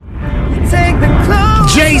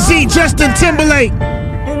Jay-Z, Justin Timberlake,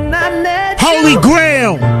 Holy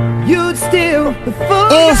Grail. You'd steal the food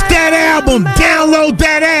Off that album, download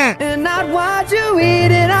that app. and I'd watch you eat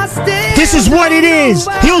it. I still This is what it is.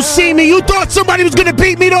 You see me. You thought somebody was gonna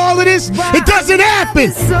beat me to all of this? It doesn't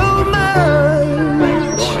happen. so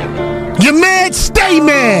much. You're mad, stay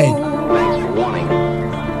mad.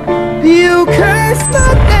 You curse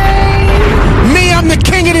my name. Me, I'm the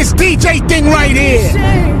king of this DJ thing right here.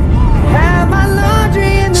 Have my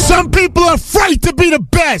laundry in the Some people are afraid to be the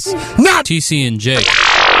best. Not TC and Jake.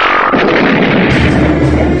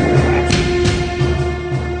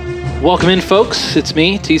 Welcome in, folks. It's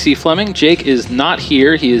me, TC Fleming. Jake is not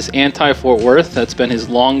here. He is anti-Fort Worth. That's been his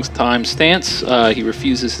long-time stance. He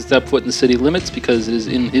refuses to step foot in the city limits because it is,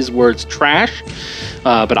 in his words, trash.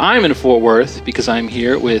 But I'm in Fort Worth because I'm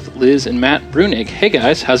here with Liz and Matt Brunig. Hey,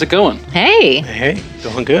 guys. How's it going? Hey. Hey,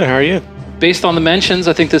 doing good. How are you? Based on the mentions,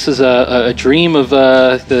 I think this is a dream of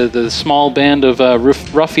the small band of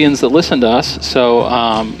ruffians that listen to us. So,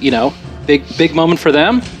 big moment for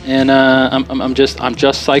them, and I'm just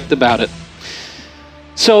psyched about it.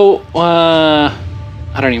 So I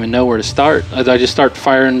don't even know where to start. Did I just start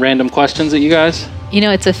firing random questions at you guys? You know,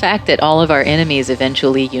 it's a fact that all of our enemies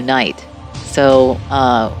eventually unite. So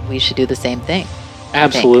we should do the same thing.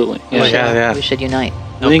 Absolutely. Oh, yeah. We should unite.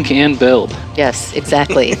 Link and build. Yes,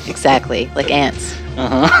 exactly. Exactly. Like ants.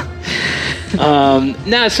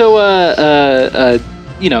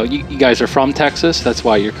 You guys are from Texas. That's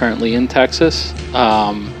why you're currently in Texas.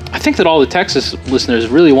 I think that all the Texas listeners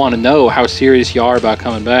really want to know how serious you are about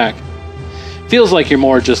coming back. Feels like you're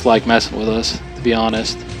more just like messing with us, to be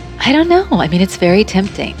honest. I don't know. I mean, it's very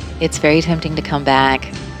tempting. It's very tempting to come back.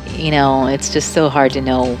 You know, it's just so hard to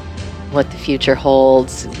know what the future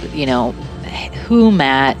holds. You know, who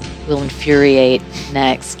Matt will infuriate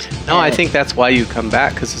next. No, I think that's why you come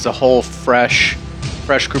back, because it's a whole fresh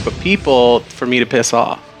group of people for me to piss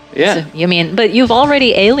off. Yeah. So, but you've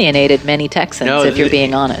already alienated many Texans, if you're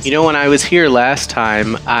being honest. You know, when I was here last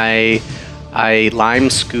time, I lime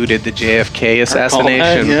scooted the JFK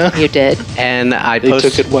assassination. Yeah. You did. And They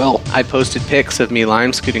took it well. I posted pics of me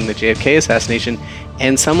lime scooting the JFK assassination,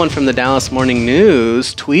 and someone from the Dallas Morning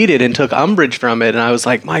News tweeted and took umbrage from it. And I was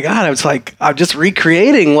like, my God, I'm just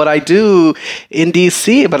recreating what I do in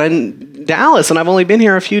DC, but in Dallas, and I've only been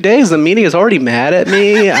here a few days. The media's already mad at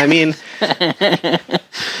me. I mean,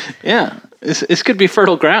 Yeah. This could be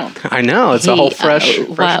fertile ground. I know. It's a whole fresh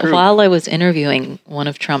group. While I was interviewing one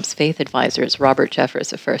of Trump's faith advisors, Robert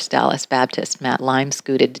Jeffers of First Dallas Baptist, Matt lime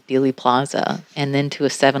scooted to Dealey Plaza and then to a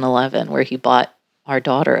 7-Eleven where he bought our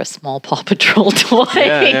daughter a small Paw Patrol toy.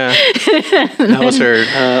 Yeah. That was her.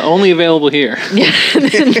 Only available here. Yeah.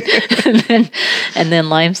 and then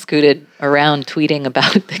lime scooted around tweeting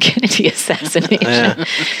about the Kennedy assassination.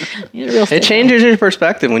 Yeah. It changes your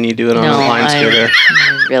perspective when you do it on a lime scooter.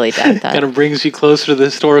 I really doubt that. Kind of brings you closer to the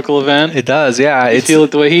historical event. It does, yeah. You feel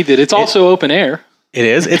it the way he did. It's also open air. It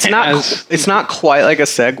is. It's not quite like a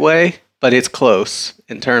Segway, but it's close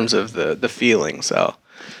in terms of the feeling. So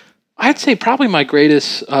I'd say probably my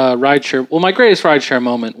greatest rideshare. Well, my greatest rideshare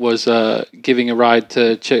moment was giving a ride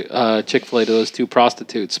to Chick-fil-A to those two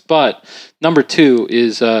prostitutes. But number two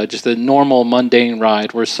is just a normal mundane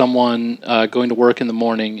ride where someone going to work in the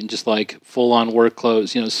morning in just like full on work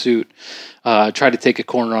clothes, suit, tried to take a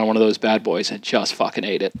corner on one of those bad boys and just fucking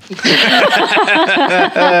ate it.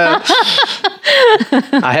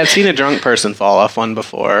 I have seen a drunk person fall off one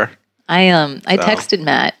before. I texted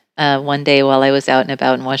Matt one day while I was out and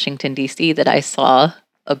about in Washington, D.C. that I saw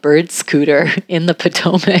a bird scooter in the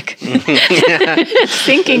Potomac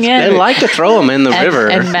sinking in. They like to throw them in the river.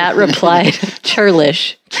 And Matt replied,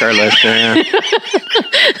 churlish. Churlish, yeah.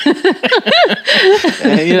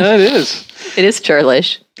 Yeah, it is. It is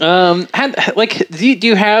churlish. Do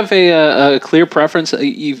you have a clear preference?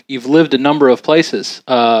 You've lived a number of places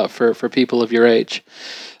for people of your age.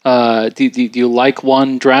 Do you like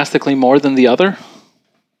one drastically more than the other?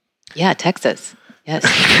 Yeah, Texas. Yes.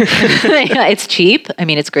 Yeah, it's cheap. I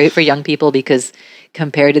mean, it's great for young people because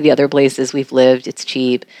compared to the other places we've lived, it's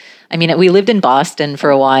cheap. I mean, we lived in Boston for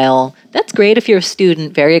a while. That's great if you're a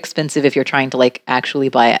student, very expensive if you're trying to actually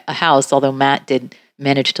buy a house, although Matt did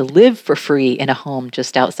manage to live for free in a home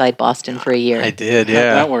just outside Boston for a year. I did, yeah. How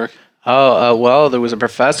did that work? Well, there was a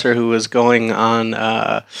professor who was going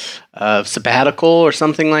on sabbatical or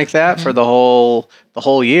something like that for the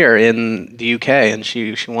whole year in the UK, and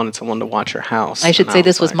she wanted someone to watch her house. I should say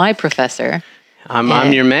this was my professor.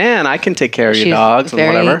 I'm your man. I can take care of your dogs and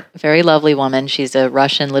whatever. Very lovely woman. She's a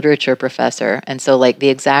Russian literature professor, and so the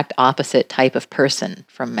exact opposite type of person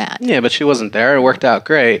from Matt. Yeah, but she wasn't there. It worked out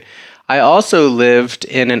great. I also lived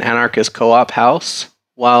in an anarchist co-op house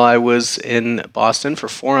while I was in Boston for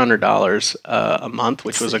 $400 a month,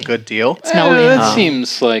 which was a good deal. That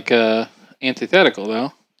seems like antithetical,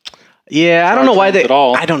 though. Yeah, I don't know why rent at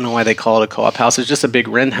all. I don't know why they call it a co-op house. It's just a big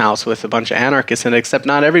rent house with a bunch of anarchists in it. Except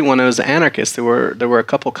not everyone was anarchist. There were a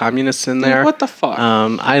couple communists in there. What the fuck?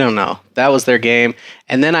 I don't know. That was their game.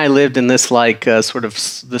 And then I lived in this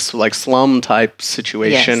this slum type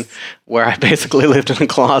situation Yes. where I basically lived in a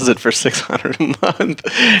closet for $600 a month,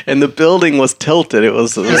 and the building was tilted. It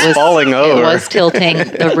was falling over. It was tilting.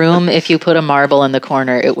 The room, if you put a marble in the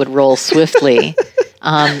corner, it would roll swiftly.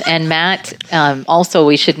 And Matt, also,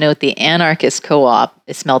 we should note the anarchist co-op,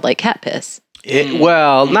 it smelled like cat piss.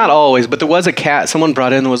 Well, not always, but there was a cat. Someone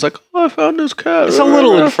brought in and was like, "Oh, I found this cat." It's a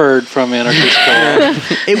little inferred from anarchist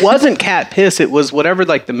co-op. It wasn't cat piss. It was whatever,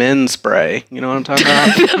 like the men's spray. You know what I'm talking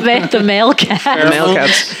about? The male cat. The male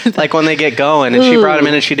cats, like when they get going. And she brought him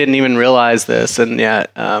in, and she didn't even realize this. And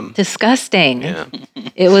yet, Disgusting. yeah.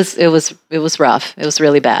 It was rough. It was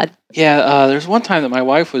really bad. Yeah, there's one time that my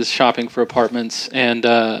wife was shopping for apartments, and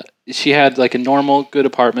she had like a normal, good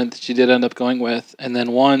apartment that she did end up going with, and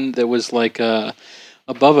then one that was like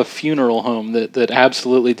above a funeral home that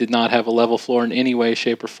absolutely did not have a level floor in any way,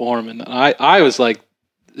 shape, or form. And I was like,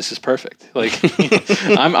 this is perfect. Like,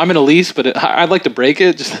 I'm in a lease, but I'd like to break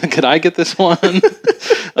it. Just could I get this one?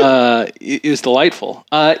 It was delightful.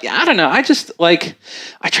 I don't know. I just like,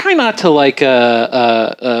 I try not to like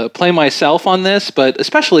play myself on this, but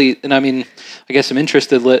especially, and I mean, I guess I'm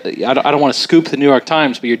interested. I don't want to scoop the New York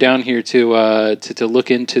Times, but you're down here to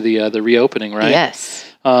look into the reopening, right? Yes.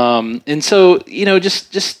 And so, you know,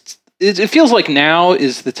 just it feels like now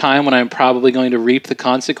is the time when I'm probably going to reap the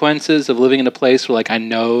consequences of living in a place where, like, I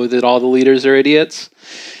know that all the leaders are idiots.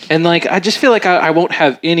 And, like, I just feel like I won't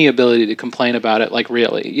have any ability to complain about it, like,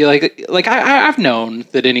 really. I've known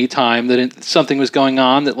that any time that something was going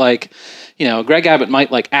on that, like, you know, Greg Abbott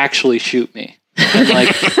might, like, actually shoot me. And,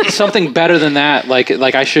 like, something better than that, like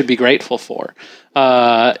I should be grateful for.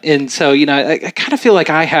 And so, you know, I kind of feel like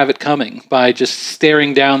I have it coming by just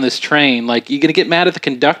staring down this train. Like, you gonna get mad at the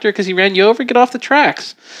conductor because he ran you over? Get off the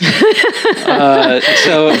tracks.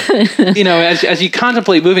 So, you know, as you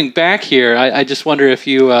contemplate moving back here, I just wonder if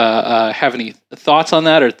you have any thoughts on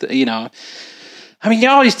that, or you know. I mean, you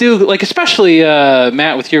always do, like, especially,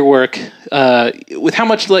 Matt, with your work, with how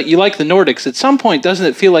much you like the Nordics, at some point, doesn't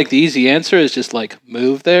it feel like the easy answer is just, like,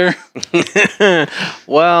 move there?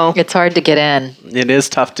 Well, It's hard to get in. it is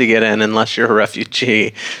tough to get in unless you're a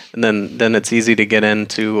refugee, and then it's easy to get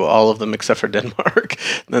into all of them except for Denmark.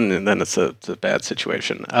 then it's a bad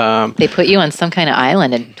situation. They put you on some kind of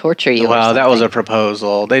island and torture you. Well, that was a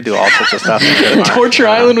proposal. They do all sorts of stuff in Denmark. Torture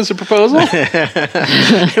Island was a proposal?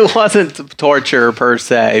 It wasn't torture per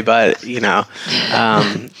se, but you know.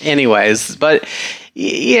 Anyways, but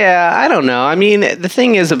yeah, I don't know. I mean, the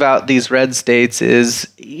thing is about these red states is,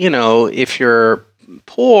 you know, if you're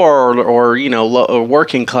poor or you know, or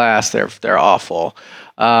working class, they're awful.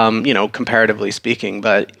 You know, comparatively speaking,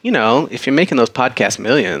 but you know, if you're making those podcast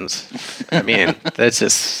millions, I mean, that's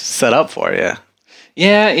just set up for you.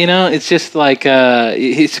 Yeah, you know, it's just like,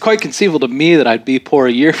 it's quite conceivable to me that I'd be poor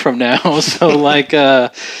a year from now. So, like,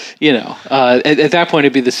 you know, at that point,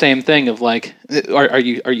 it'd be the same thing of like, are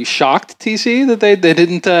you shocked, TC, that they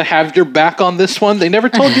didn't have your back on this one? They never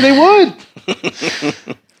told you they would.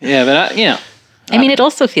 Yeah, but, you know. I mean, it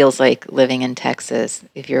also feels like living in Texas,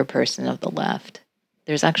 if you're a person of the left,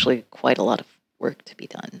 there's actually quite a lot of work to be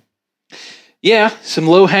done. Yeah, some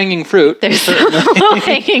low-hanging fruit. There's some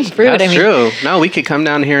low-hanging fruit. That's true. No, we could come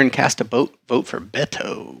down here and cast a vote for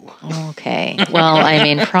Beto. Okay. Well, I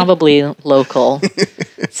mean, probably local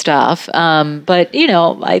stuff. But, you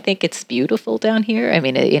know, I think it's beautiful down here. I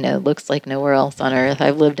mean, it looks like nowhere else on earth.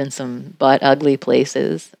 I've lived in some butt ugly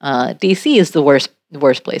places. DC is the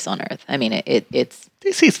worst place on earth. I mean, it's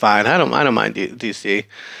DC's fine. I don't mind DC.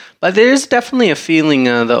 But there's definitely a feeling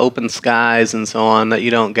of the open skies and so on that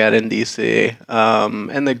you don't get in DC.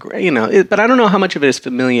 And but I don't know how much of it is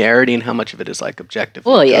familiarity and how much of it is like objective.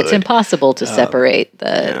 well, yeah, it's impossible to separate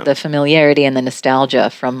the familiarity and the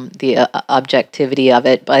nostalgia from the objectivity of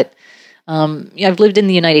it. But I've lived in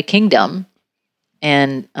the United Kingdom,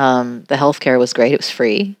 and the healthcare was great. It was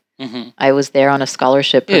free. Mm-hmm. I was there on a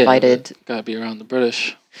scholarship provided. Gotta be around the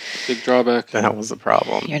British. Big drawback. That was the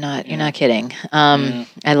problem. You're not kidding.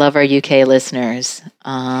 I love our UK listeners,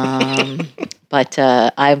 but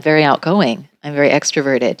I'm very outgoing. I'm very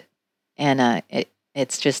extroverted, and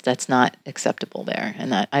it's just that's not acceptable there,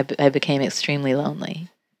 and that I became extremely lonely.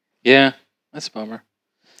 Yeah, that's a bummer.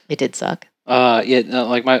 It did suck.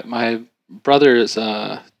 Like my brother's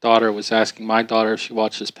daughter was asking my daughter if she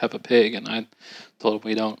watches Peppa Pig, and I told him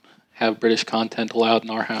we don't have British content allowed in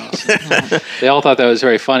our house. They all thought that was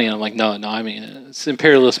very funny, and I'm like, no, I mean, it's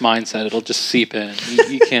imperialist mindset. It'll just seep in.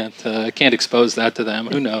 You can't expose that to them.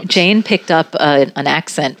 Who knows? Jane picked up an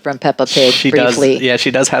accent from Peppa Pig She briefly. does. Yeah,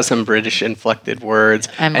 she does have some British inflected words,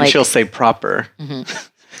 I'm and like- she'll say proper.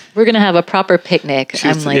 We're going to have a proper picnic. She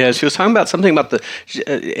was, I'm like, she was talking about something about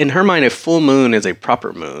in her mind, a full moon is a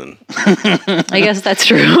proper moon. I guess that's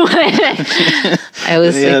true. I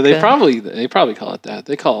was Yeah, like, they probably call it that.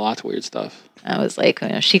 They call lots of weird stuff. I was like,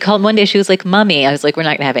 she called one day. She was like, "Mummy." I was like, "We're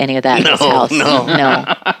not gonna have any of that in this house.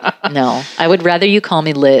 No. I would rather you call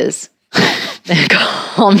me Liz than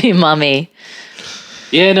call me Mummy."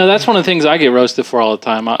 Yeah, no, that's one of the things I get roasted for all the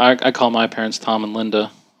time. I call my parents Tom and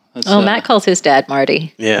Linda. That's, Matt calls his dad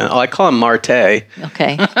Marty. Yeah. Oh, I call him Marte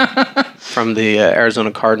Okay. from the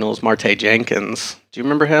Arizona Cardinals. Marte Jenkins. Do you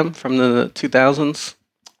remember him from the 2000s?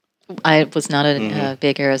 I was not a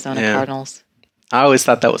big Arizona Yeah. Cardinals. I always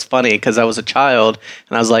thought that was funny because I was a child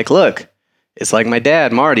and I was like, look, it's like my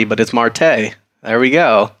dad, Marty, but it's Marte. There we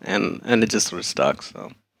go. And it just sort of stuck.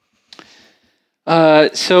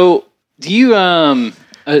 So do you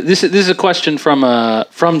this is a question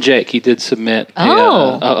from Jake. He did submit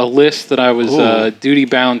a list that I was duty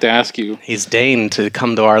bound to ask you. He's deigned to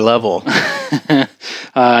come to our level.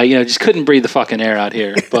 Just couldn't breathe the fucking air out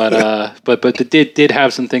here. But did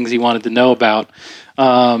have some things he wanted to know about.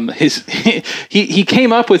 He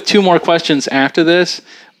came up with 2 more questions after this,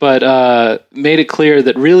 but made it clear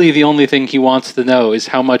that really the only thing he wants to know is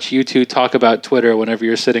how much you two talk about Twitter whenever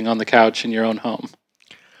you're sitting on the couch in your own home.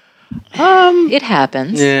 It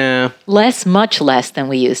happens. Yeah. Much less than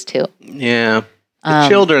we used to. Yeah. The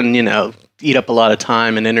children, eat up a lot of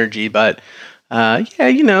time and energy, but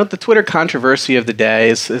the Twitter controversy of the day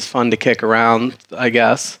is fun to kick around, I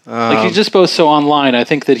guess. Like he's just both so online. I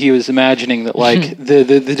think that he was imagining that like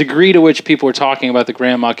the degree to which people were talking about the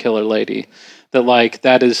grandma killer lady, that like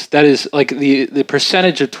that is like the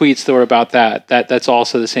percentage of tweets that were about that's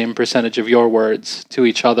also the same percentage of your words to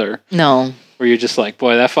each other. No. Where you're just like,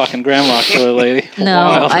 boy, that fucking grandma killer lady. No,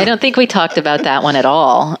 Wild. I don't think we talked about that one at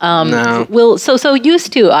all. No. Well, so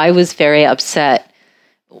used to, I was very upset.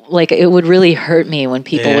 Like, it would really hurt me when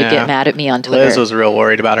people would get mad at me on Twitter. Liz was real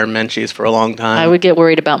worried about her menchies for a long time. I would get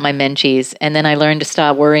worried about my menchies, and then I learned to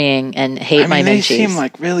stop worrying and hate my they menchies. seem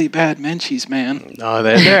like really bad menchies, man. No,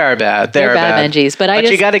 they are bad. They're bad menchies, but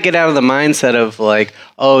you got to get out of the mindset of like,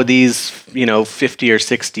 oh, these 50 or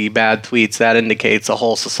 60 bad tweets, that indicates a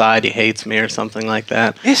whole society hates me or something like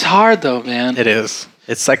that. It's hard though, man. It is.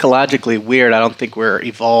 It's psychologically weird. I don't think we're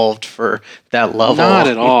evolved for that level. Not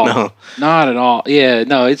at all. No. Not at all. Yeah,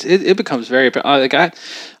 no. It becomes very like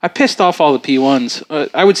I pissed off all the P1s.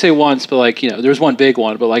 I would say once, but like there's one big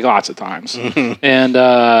one, but like lots of times. And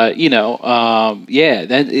then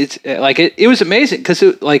it's like it was amazing because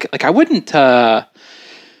like I wouldn't.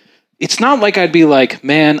 It's not like I'd be like,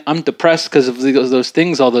 man, I'm depressed because of those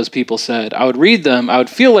things all those people said. I would read them. I would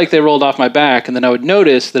feel like they rolled off my back. And then I would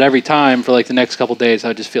notice that every time for like the next couple days, I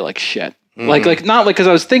would just feel like shit. Like not like because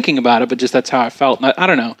I was thinking about it, but just that's how I felt. I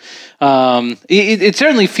don't know. It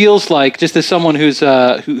certainly feels like, just as someone who's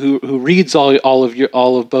who reads all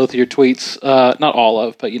of both of your tweets, not all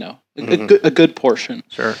of, but a good portion.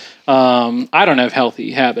 Sure. I don't have healthy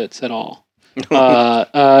habits at all. It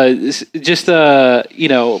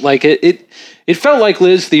felt like,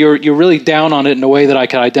 Liz, that you're really down on it in a way that I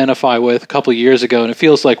could identify with a couple of years ago, and it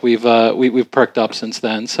feels like we've perked up since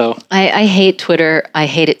then. So I hate Twitter. I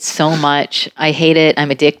hate it so much. I hate it.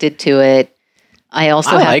 I'm addicted to it. I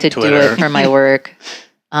also have like to Twitter. do it for my work.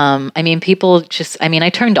 I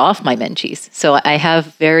turned off my menchies. So I have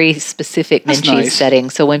very specific That's menchies nice.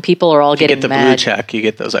 settings. So when people are all You getting get the mad, blue check. You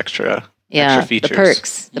get those extra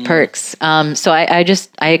features. the perks. So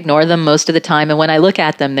I ignore them most of the time. And when I look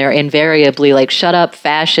at them, they're invariably like, shut up,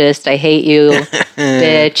 fascist. I hate you,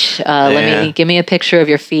 bitch. Give me a picture of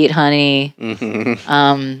your feet, honey. well,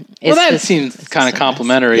 that seems kind of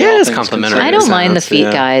complimentary. Yeah, all it's things complimentary. considered. I don't mind the sounds, feet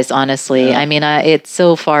yeah. guys, honestly. Yeah. I mean, it's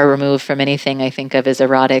so far removed from anything I think of as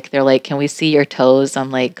erotic. They're like, can we see your toes?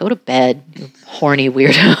 I'm like, go to bed, you horny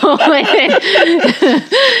weirdo.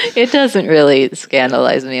 It doesn't really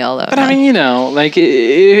scandalize me all that But much. I mean, like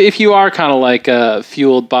if you are kind of like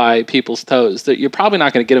fueled by people's toes, that you're probably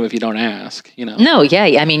not going to get them if you don't ask. No, yeah.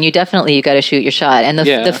 I mean, you got to shoot your shot. And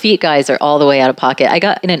the feet guys are all the way out of pocket. I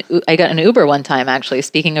got an Uber one time, actually,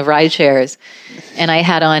 speaking of ride shares, and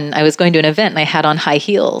I was going to an event and I had on high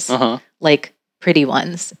heels, like pretty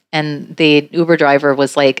ones. And the Uber driver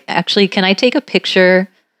was like, actually, can I take a picture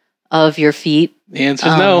of your feet? The answer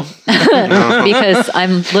is no. Because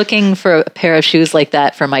I'm looking for a pair of shoes like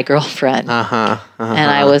that for my girlfriend. And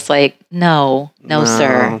I was like, no,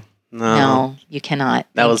 sir. No, you cannot.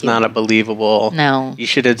 That was not a believable. No. You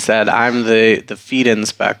should have said, I'm the feed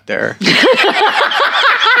inspector.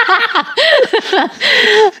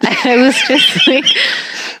 I was just like,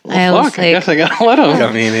 I was Fuck, I like, guess I gotta let him.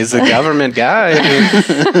 I mean, he's a government guy. I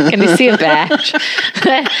mean, can you see a badge?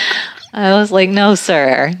 I was like, no,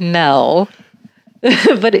 sir, no.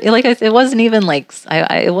 But like I said, it wasn't even like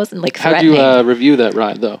it wasn't like How'd threatening. you review that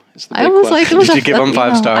ride, though? Is the I big was like, question. it was Did you give them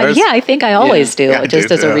 5 stars? yeah, I think I always do, Yeah, I just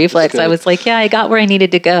do as a too. reflex. That's I good. was like, yeah, I got where I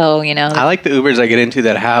needed to go. You know, I like the Ubers I get into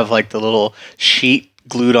that have like the little sheet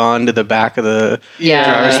glued on to the back of the Yeah.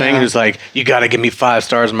 driver's thing. Who's like, you got to give me 5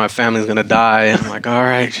 stars or my family's gonna die. And I'm like, all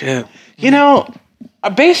right, shit. You know,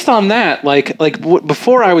 based on that,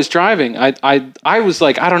 before I was driving, I was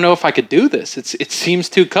like, I don't know if I could do this. It seems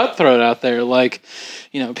too cutthroat out there. Like,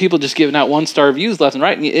 you know, people just giving out 1-star reviews left and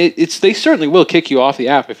right. And they certainly will kick you off the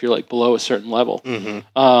app if you're like below a certain level.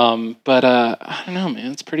 But I don't know,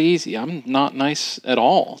 man. It's pretty easy. I'm not nice at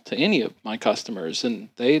all to any of my customers, and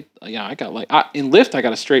I got in Lyft I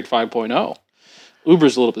got a straight 5.0.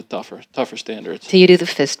 Uber's a little bit tougher standards. do you do the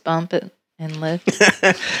fist bump and Lyft?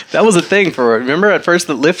 That was a thing for, remember at first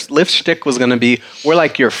the Lyft shtick was going to be, we're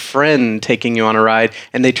like your friend taking you on a ride,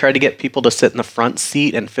 and they tried to get people to sit in the front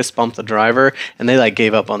seat and fist bump the driver, and they like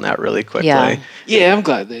gave up on that really quickly. Yeah. Yeah, I'm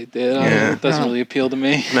glad they did. Yeah. It doesn't really appeal to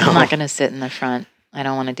me. I'm not going to sit in the front. I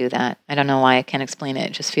don't want to do that. I don't know why. I can't explain it.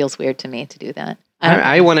 It just feels weird to me to do that.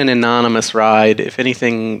 I want an anonymous ride. If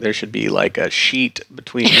anything, there should be like a sheet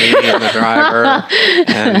between me and the driver.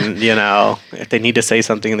 And, you know, if they need to say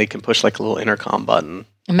something, they can push like a little intercom button.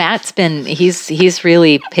 Matt's been he's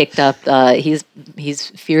really picked up he's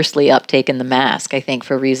fiercely uptaken the mask, I think,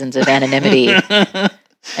 for reasons of anonymity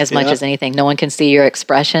as much as anything. No one can see your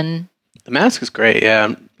expression. The mask is great,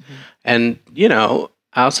 yeah. And, you know,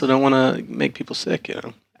 I also don't want to make people sick, you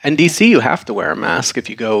know. In DC, you have to wear a mask if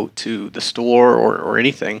you go to the store or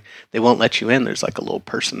anything. They won't let you in. There's like a little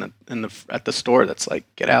person at the store that's like,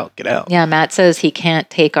 get out, get out. Yeah, Matt says he can't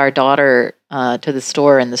take our daughter to the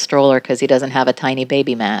store in the stroller because he doesn't have a tiny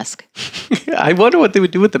baby mask. I wonder what they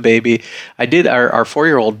would do with the baby. Our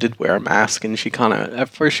 4-year-old did wear a mask, and she kind of, at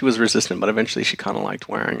first she was resistant, but eventually she kind of liked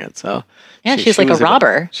wearing it. So Yeah, she's like a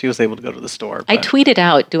robber. She was able to go to the store. I but- tweeted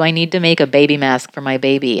out, do I need to make a baby mask for my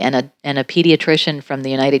baby? And a pediatrician from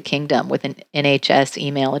the United Kingdom with an NHS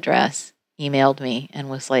email address emailed me and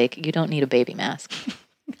was like, you don't need a baby mask.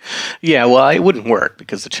 Yeah, well, it wouldn't work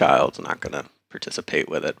because the child's not going to participate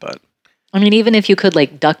with it, but I mean, even if you could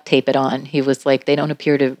like duct tape it on, he was like, they don't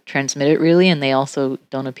appear to transmit it really, and they also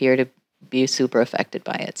don't appear to be super affected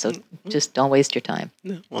by it. So just don't waste your time.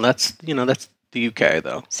 well, that's the UK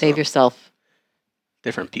though. Save So yourself,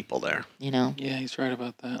 different people there. you know. Yeah, he's right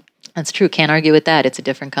about that. That's true. Can't argue with that. It's a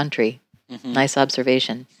different country. Nice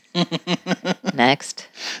observation. Next.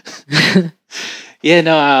 Yeah,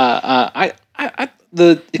 no, I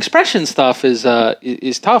the expression stuff is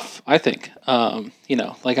tough. I think, you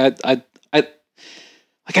know, like I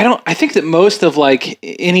think that most of like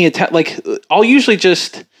any attempt, like I'll usually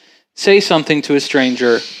just say something to a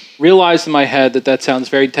stranger, realize in my head that sounds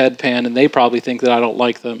very deadpan, and they probably think that I don't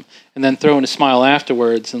like them, and then throw in a smile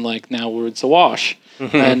afterwards, and like now it's a wash.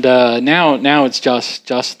 And now it's just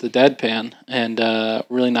the deadpan, and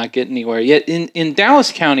really not getting anywhere. Yet in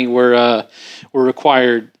Dallas County, we're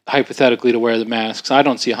required hypothetically to wear the masks. I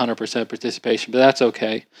don't see 100% participation, but that's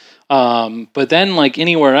okay. But then like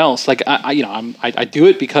anywhere else, like I do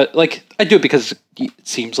it because it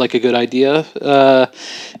seems like a good idea,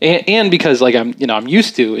 and because like I'm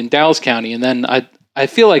used to in Dallas County, and then I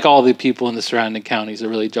feel like all the people in the surrounding counties are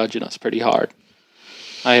really judging us pretty hard.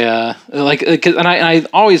 I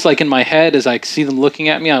always like in my head as I see them looking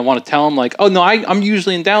at me, I want to tell them like, oh no, I'm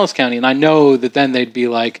usually in Dallas County, and I know that then they'd be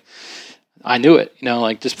like, I knew it, you know,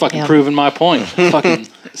 like just fucking proving my point, fucking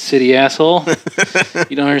city asshole.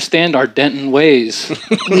 You don't understand our Denton ways.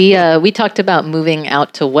 We talked about moving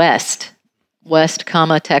out to West,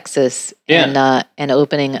 Texas, Yeah. and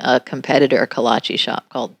opening a competitor kolache shop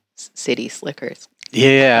called City Slickers.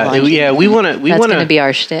 Yeah, Kolache. we want That's going to be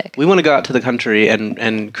our shtick. We want to go out to the country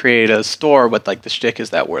and create a store, but like the shtick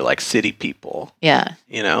is that we're like city people, Yeah.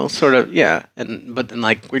 you know, sort of, yeah. But then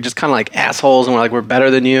like we're just kind of like assholes, and we're better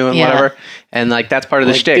than you and Yeah. whatever, and like that's part of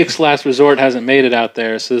the Like shtick. Dick's Last Resort hasn't made it out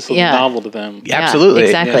there, so this will Yeah. be novel to them. Yeah, absolutely,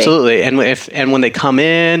 exactly. absolutely. And when they come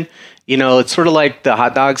in, you know, it's sort of like the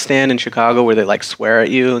hot dog stand in Chicago where they like swear at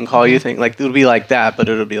you and call you things. Like it'll be like that, but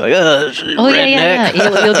it'll be like, Oh redneck.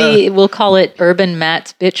 yeah. We'll call it Urban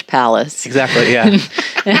Matt's Bitch Palace. Exactly, yeah.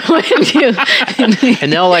 When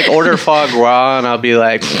And they'll like order foie gras, and I'll be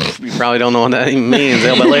like, you probably don't know what that even means.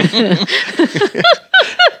 They'll be like,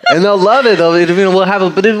 And they'll love it. We'll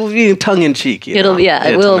have but it will be tongue in cheek. We'll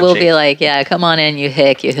be like, yeah, come on in, you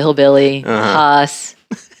hick, you hillbilly, Haas.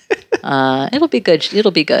 It'll be good.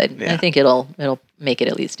 It'll be good. Yeah. I think it'll make it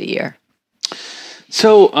at least a year.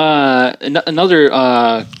 So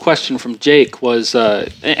another question from Jake was,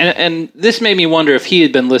 and this made me wonder if he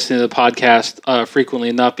had been listening to the podcast frequently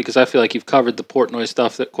enough, because I feel like you've covered the Portnoy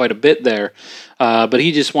stuff quite a bit there. But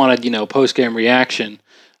he just wanted, post game reaction.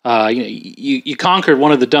 You conquered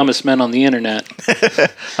one of the dumbest men on the internet.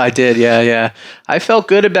 I did, yeah. I felt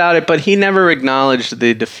good about it, but he never acknowledged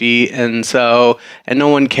the defeat, and no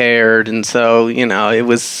one cared, and so it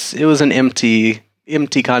was an empty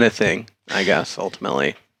kind of thing, I guess,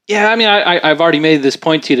 ultimately. Yeah, I mean, I've already made this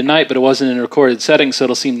point to you tonight, but it wasn't in a recorded setting, so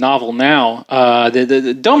it'll seem novel now.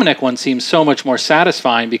 The Dominic one seems so much more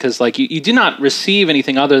satisfying because, you do not receive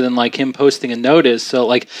anything other than, him posting a notice.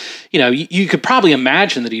 So, you could probably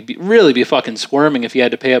imagine that he'd really be fucking squirming if he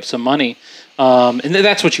had to pay up some money. And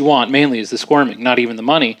that's what you want, mainly, is the squirming, not even the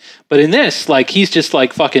money. But in this, he's just,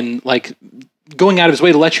 fucking, going out of his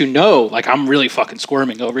way to let you know, I'm really fucking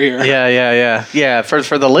squirming over here. Yeah,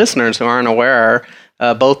 for the listeners who aren't aware,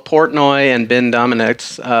 both Portnoy and Ben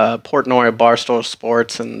Domenech, Portnoy of Barstool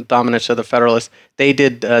Sports and Domenech of the Federalist, they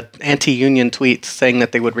did anti-union tweets saying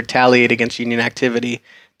that they would retaliate against union activity.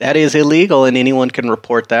 That is illegal, and anyone can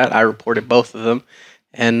report that. I reported both of them.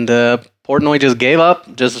 And Portnoy just gave up.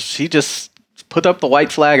 He just put up the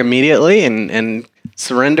white flag immediately and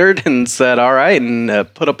surrendered and said, all right,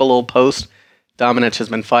 and put up a little post. Domenech has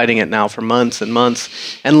been fighting it now for months and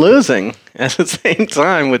months and losing at the same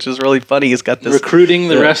time, which is really funny. He's got this recruiting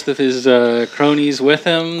the rest of his cronies with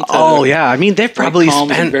him. I mean, they've probably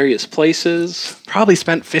spent in various places. Probably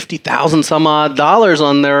spent $50,000 some odd dollars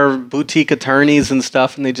on their boutique attorneys and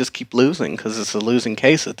stuff, and they just keep losing because it's a losing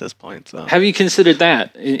case at this point. So, have you considered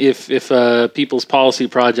that if People's Policy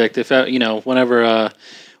Project,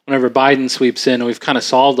 whenever Biden sweeps in, we've kind of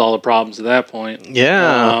solved all the problems at that point.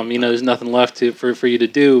 Yeah. There's nothing left for you to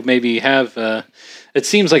do. Maybe have, it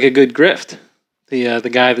seems like a good grift. The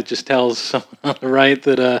guy that just tells someone on the right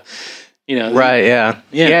that, Right, yeah.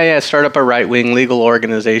 Yeah. Start up a right-wing legal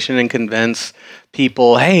organization and convince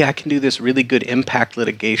people, hey, I can do this really good impact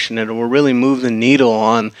litigation and it will really move the needle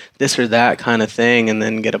on this or that kind of thing, and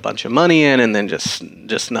then get a bunch of money in, and then just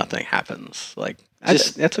nothing happens.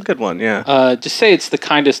 That's a good one, yeah. Just say it's the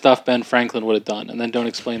kind of stuff Ben Franklin would have done, and then don't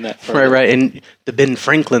explain that further. Right. And the Ben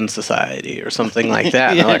Franklin Society or something like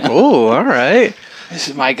that. Yeah. And they're like, oh, all right. This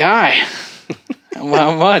is my guy.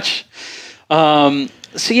 How much?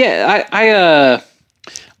 So yeah, I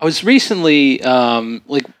was recently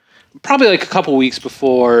probably a couple weeks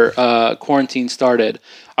before quarantine started.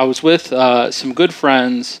 I was with some good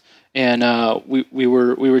friends, and we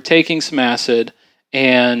were taking some acid.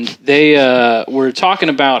 And they were talking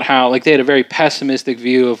about how they had a very pessimistic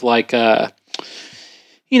view of the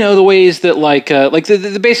ways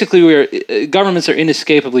that basically governments are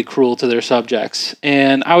inescapably cruel to their subjects.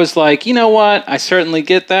 And I was like, you know what? I certainly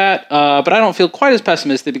get that, but I don't feel quite as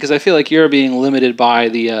pessimistic because I feel like you're being limited by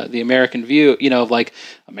the American view.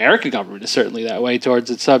 American government is certainly that way towards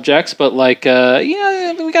its subjects, but we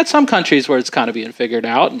got some countries where it's kind of being figured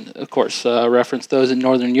out, and of course reference those in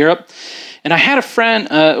Northern Europe. And I had a friend,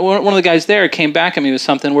 one of the guys there came back at me with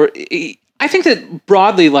something where I think that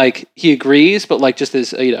broadly, he agrees, but just as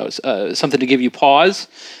something to give you pause.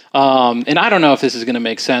 And I don't know if this is going to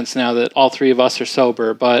make sense now that all three of us are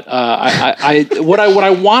sober, but what I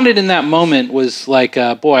wanted in that moment was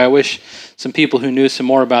boy, I wish some people who knew some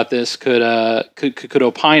more about this could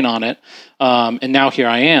opine on it. And now here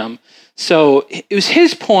I am. So it was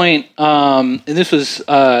his point, and this was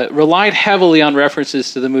relied heavily on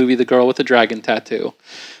references to the movie The Girl with the Dragon Tattoo,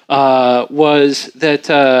 was that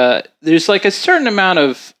there's a certain amount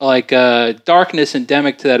of darkness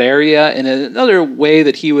endemic to that area. And another way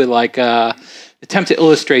that he would attempt to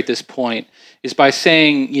illustrate this point is by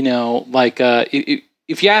saying,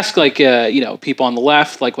 if you ask people on the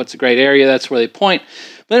left, what's a great area, that's where they point.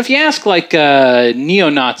 But if you ask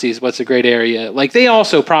neo-Nazis what's a great area, they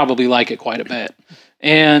also probably like it quite a bit.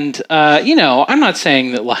 And I'm not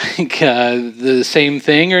saying that the same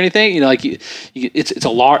thing or anything.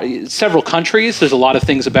 It's several countries. There's a lot of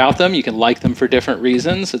things about them. You can like them for different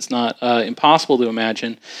reasons. It's not impossible to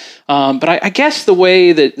imagine. But I guess the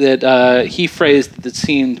way that he phrased it that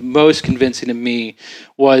seemed most convincing to me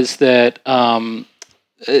was that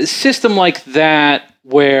a system like that,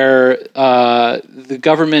 where the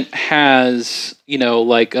government has,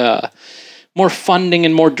 more funding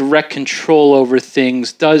and more direct control over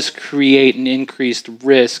things does create an increased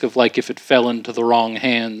risk of like if it fell into the wrong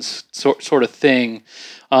hands sort of thing.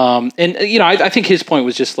 And I think his point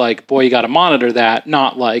was just like, boy, you got to monitor that,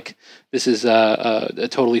 not like this is a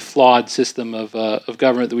totally flawed system of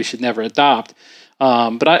government that we should never adopt.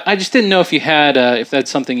 But I just didn't know if you had if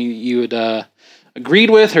that's something you had agreed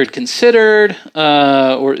with or had considered,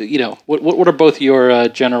 or what are both your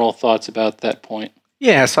general thoughts about that point?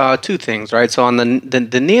 Yeah, so two things, right? So on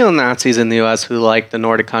the neo-Nazis in the U.S. who like the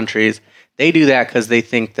Nordic countries, they do that because they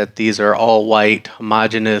think that these are all white,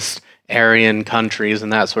 homogenous, Aryan countries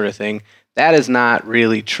and that sort of thing. That is not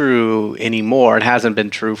really true anymore. It hasn't been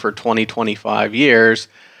true for 20, 25 years.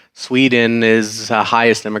 Sweden is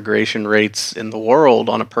highest immigration rates in the world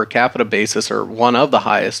on a per capita basis, or one of the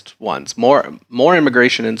highest ones. More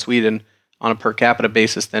immigration in Sweden on a per capita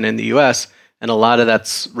basis than in the U.S., and a lot of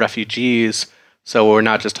that's refugees. So we're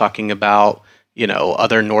not just talking about,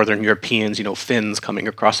 other Northern Europeans, Finns coming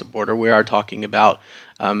across the border. We are talking about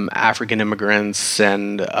African immigrants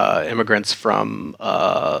and immigrants from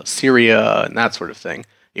Syria and that sort of thing,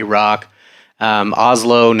 Iraq.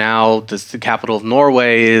 Oslo, now the capital of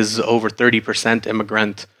Norway, is over 30%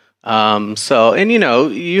 immigrant.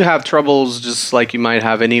 You have troubles just like you might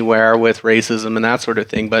have anywhere with racism and that sort of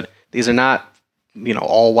thing, but these are not,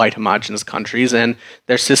 all white homogenous countries, and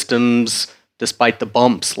their systems, despite the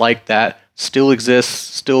bumps like that, still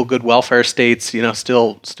exist, still good welfare states,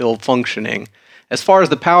 still functioning. As far as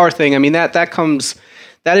the power thing, I mean, that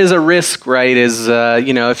is a risk, right?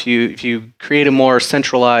 If you create a more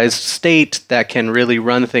centralized state that can really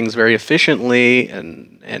run things very efficiently,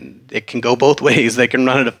 and it can go both ways. They can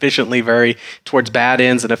run it efficiently very towards bad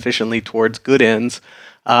ends and efficiently towards good ends.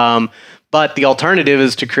 But the alternative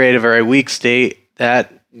is to create a very weak state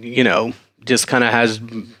that, just kind of has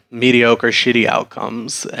mediocre, shitty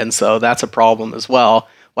outcomes. And so that's a problem as well.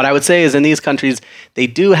 What I would say is in these countries, they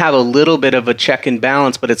do have a little bit of a check and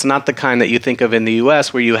balance, but it's not the kind that you think of in the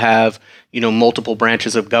U.S. where you have, multiple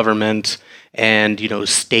branches of government and,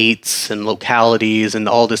 states and localities and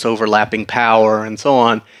all this overlapping power and so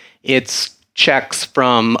on. It's checks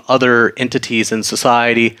from other entities in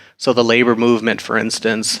society. So the labor movement, for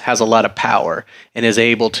instance, has a lot of power and is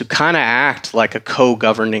able to kind of act like a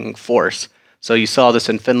co-governing force. So you saw this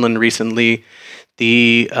in Finland recently.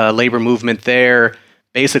 The labor movement there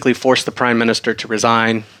basically forced the prime minister to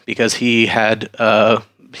resign because he had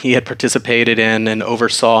participated in and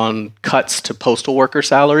oversaw cuts to postal worker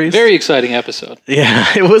salaries. Very exciting episode. Yeah,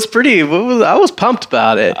 I was pumped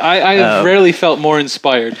about it. I rarely felt more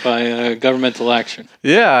inspired by governmental action.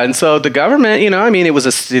 Yeah, and so the government, it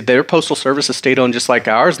was their postal service is state-owned just like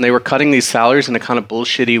ours, and they were cutting these salaries in a kind of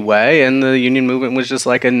bullshitty way, and the union movement was just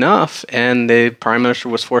like, enough, and the prime minister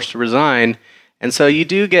was forced to resign. And so you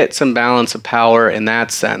do get some balance of power in that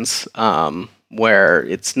sense, where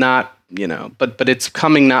it's not, but it's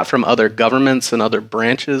coming not from other governments and other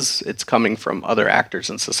branches. It's coming from other actors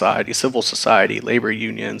in society, civil society, labor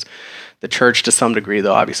unions, the church to some degree,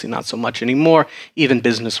 though obviously not so much anymore, even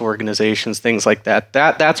business organizations, things like that.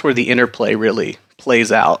 That's where the interplay really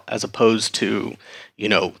plays out, as opposed to,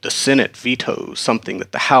 the Senate vetoes something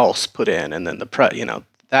that the House put in, and then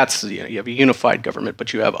that's, you have a unified government,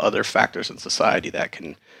 but you have other factors in society that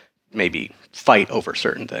can maybe fight over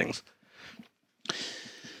certain things.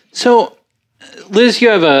 So, Liz, you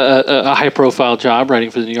have a high-profile job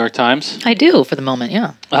writing for the New York Times. I do, for the moment,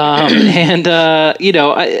 yeah. Part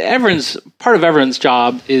of everyone's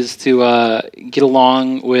job is to get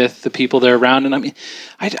along with the people they're around. And I mean,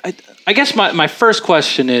 I guess my first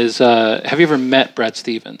question is, have you ever met Bret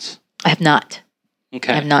Stephens? I have not.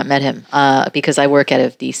 Okay. I have not met him because I work out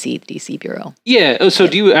of DC, the DC bureau. Yeah. Oh, so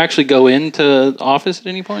do you actually go into the office at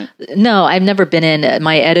any point? No, I've never been in.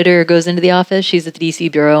 My editor goes into the office. She's at the DC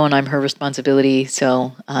bureau, and I'm her responsibility.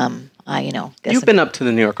 So, You've been up to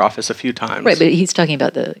the New York office a few times. Right, but he's talking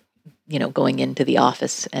about going into the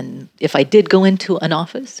office. And if I did go into an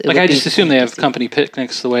office, I just assume they have company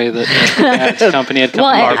picnics the way that the company had company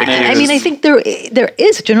barbecues. I mean, I think there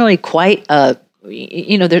is generally quite a...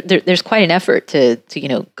 there's quite an effort to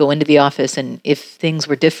go into the office, and if things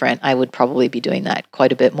were different, I would probably be doing that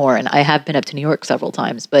quite a bit more. And I have been up to New York several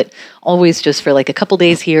times, but always just for like a couple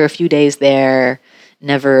days here, a few days there.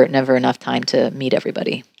 Never enough time to meet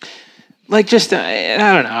everybody. Like, just I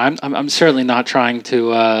don't know. I'm certainly not trying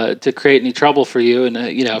to create any trouble for you, and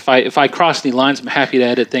if I cross any lines, I'm happy to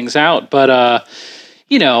edit things out. But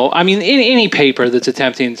I mean, any paper that's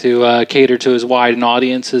attempting to cater to as wide an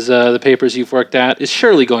audience as the papers you've worked at is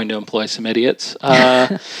surely going to employ some idiots.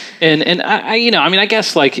 And I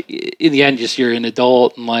guess like in the end, just you're an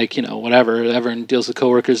adult and like, whatever, everyone deals with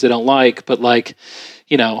coworkers they don't like, but like,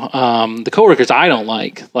 the coworkers I don't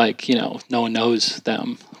like, no one knows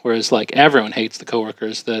them. Whereas like everyone hates the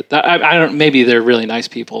coworkers that I don't, maybe they're really nice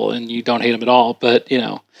people and you don't hate them at all, but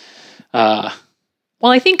Well,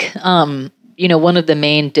 I think, one of the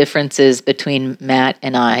main differences between Matt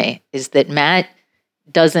and I is that Matt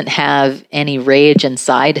doesn't have any rage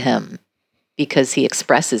inside him because he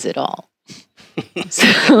expresses it all.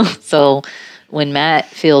 So when Matt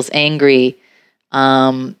feels angry,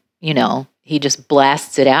 he just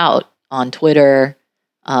blasts it out on Twitter.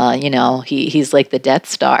 He's like the Death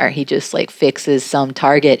Star. He just like fixes some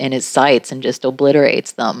target in his sights and just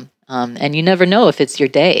obliterates them. And you never know if it's your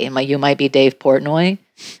day. You might be Dave Portnoy.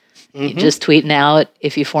 Mm-hmm. Just tweeting out,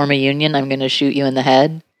 if you form a union, I'm going to shoot you in the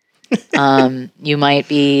head. You might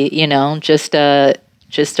be, just a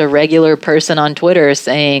regular person on Twitter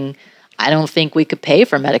saying, I don't think we could pay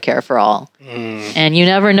for Medicare for all. And you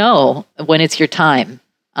never know when it's your time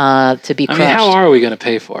to be crushed. I mean, how are we going to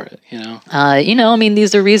pay for it,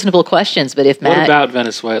 these are reasonable questions, but if Matt... What about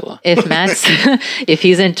Venezuela? If Matt's... if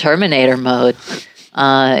he's in Terminator mode...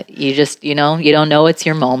 you just, you don't know it's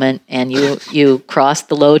your moment, and you cross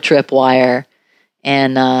the low tripwire,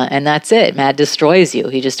 and that's it. Matt destroys you.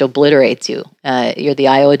 He just obliterates you. You're the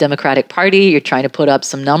Iowa Democratic Party. You're trying to put up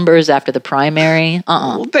some numbers after the primary.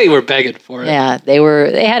 Well, they were begging for it. Yeah, they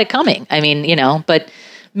had it coming. I mean, but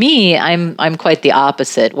me, I'm quite the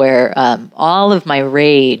opposite, where all of my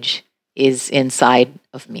rage is inside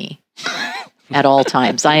of me. At all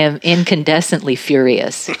times. I am incandescently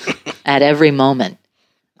furious at every moment.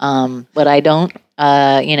 But I don't,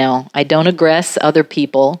 I don't aggress other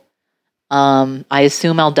people. I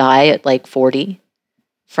assume I'll die at like 40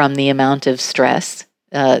 from the amount of stress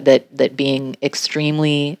that being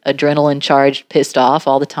extremely adrenaline charged, pissed off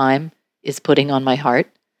all the time is putting on my heart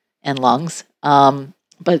and lungs.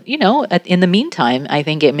 But in the meantime, I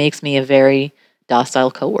think it makes me a very docile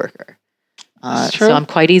coworker. So I'm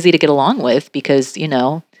quite easy to get along with because,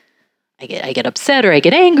 I get upset or I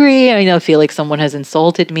get angry. I feel like someone has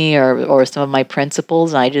insulted me or some of my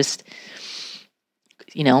principles. I just,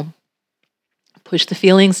 push the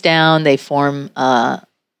feelings down. They form a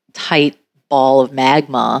tight ball of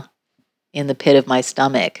magma in the pit of my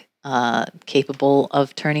stomach, capable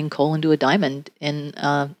of turning coal into a diamond in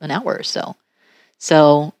an hour or so.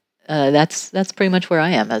 So that's pretty much where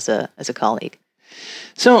I am as a colleague.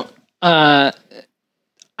 So,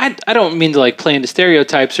 I don't mean to like play into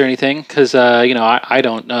stereotypes or anything because I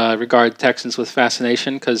don't regard Texans with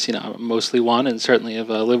fascination because I'm mostly one and certainly have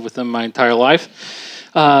lived with them my entire life.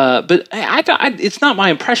 But it's not my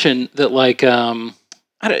impression that like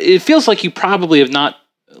it feels like you probably have not,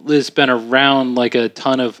 Liz, been around like a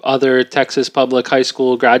ton of other Texas public high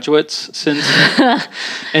school graduates since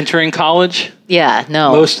entering college. Yeah,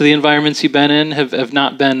 no. Most of the environments you've been in have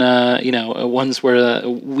not been ones where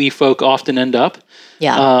we folk often end up.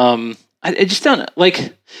 Yeah. I just don't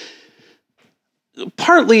like.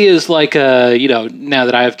 Partly is like now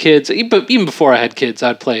that I have kids, but even before I had kids,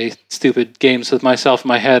 I'd play stupid games with myself in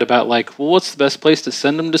my head about like, well, what's the best place to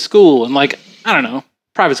send them to school? And like, I don't know,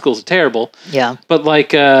 private schools are terrible. Yeah. But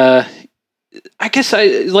like, I guess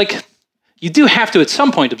you do have to at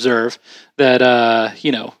some point observe that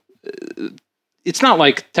it's not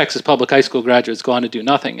like Texas public high school graduates go on to do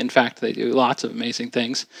nothing. In fact, they do lots of amazing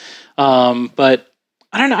things. But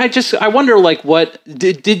I don't know. I wonder, like, what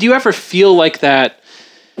did you ever feel like that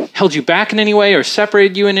held you back in any way or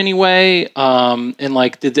separated you in any way? And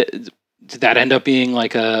like, did that end up being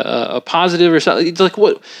like a positive or something? It's like,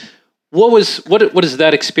 what has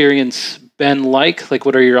that experience been like? Like,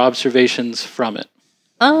 what are your observations from it?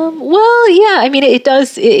 Well, yeah, I mean, it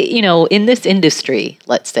does, in this industry,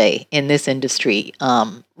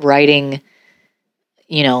 writing,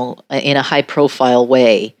 in a high profile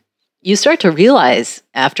way, you start to realize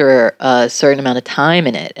after a certain amount of time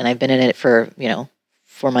in it, and I've been in it for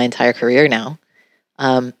my entire career now,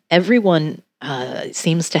 everyone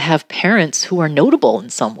seems to have parents who are notable in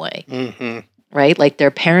some way, right? Like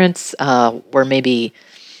their parents were maybe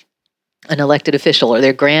an elected official, or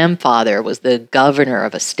their grandfather was the governor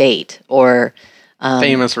of a state, or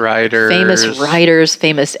famous writers,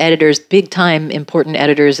 famous editors, big time important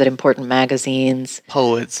editors at important magazines,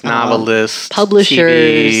 poets, novelists,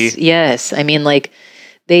 publishers. TV. Yes, I mean, like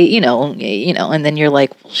they, and then you're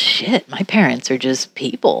like, well, shit, my parents are just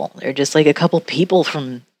people. They're just like a couple people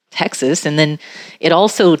from Texas. And then it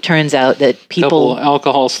also turns out that Couple people,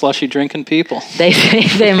 alcohol slushy drinking people.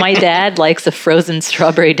 my dad likes a frozen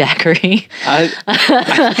strawberry daiquiri. I've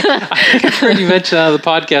heard you mention that on the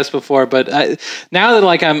podcast before, but now that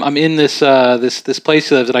like I'm in this this place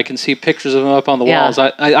he lives that I can see pictures of him up on the Yeah. walls,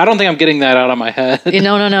 I don't think I'm getting that out of my head.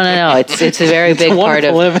 No. It's a very big part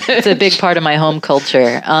of wonderful image. it's a big part of my home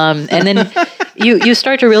culture. And then you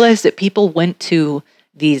start to realize that people went to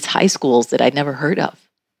these high schools that I'd never heard of.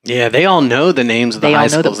 Yeah, they all know the names of the They high all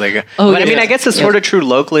know schools them. they go. Oh, But I mean, yeah. I guess it's sort of true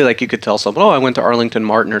locally. Like you could tell someone, oh, I went to Arlington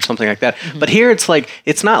Martin or something like that. Mm-hmm. But here it's like,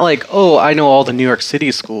 it's not like, oh, I know all the New York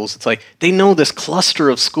City schools. It's like they know this cluster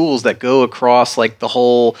of schools that go across like the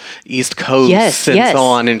whole East Coast Yes, and yes. so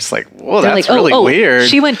on. And it's like, whoa, They're that's like, really weird.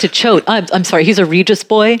 She went to Choate. I'm sorry, he's a Regis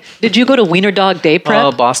boy. Did you go to Wiener Dog Day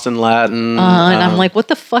Prep? Boston Latin. And I'm like, what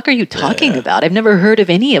the fuck are you talking about? I've never heard of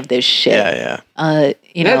any of this shit. yeah.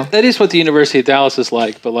 You know, That is what the University of Dallas is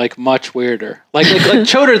like, but like much weirder. Like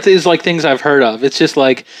Choate is like things I've heard of. It's just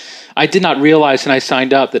like I did not realize when I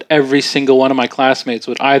signed up that every single one of my classmates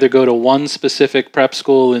would either go to one specific prep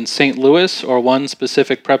school in St. Louis or one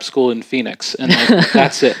specific prep school in Phoenix, and like,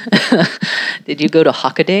 that's it. did you go to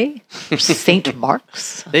Hockaday? St.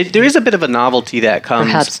 Mark's? There is a bit of a novelty that comes.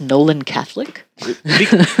 Perhaps Nolan Catholic?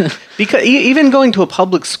 Because even going to a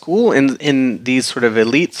public school in these sort of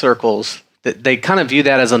elite circles, they kind of view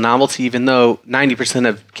that as a novelty, even though 90%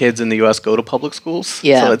 of kids in the U.S. go to public schools.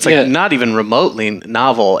 Yeah. So it's like Yeah. not even remotely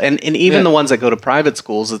novel. And even the ones that go to private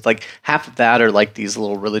schools, it's like half of that are like these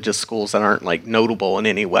little religious schools that aren't like notable in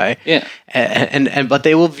any way. Yeah. And but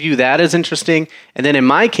they will view that as interesting. And then in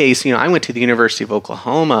my case, I went to the University of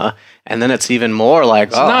Oklahoma, and then it's even more like,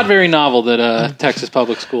 It's not very novel that a Texas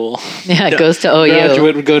public school Yeah, it goes to OU.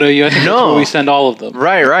 graduate would go to you. I think that's No. where we send all of them.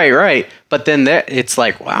 Right. But then it's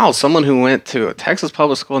like, wow, someone who went to a Texas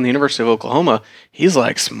public school and the University of Oklahoma, he's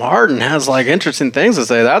like smart and has like interesting things to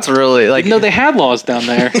say. That's really like, No, they had laws down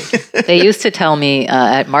there. They used to tell me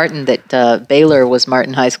at Martin that Baylor was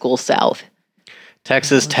Martin High School South.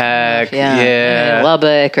 Texas Tech. Yeah. Yeah.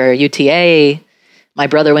 Lubbock or UTA. My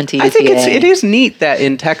brother went to UTA. I think it is neat that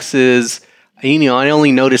in Texas, I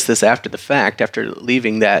only noticed this after the fact, after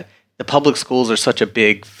leaving, that the public schools are such a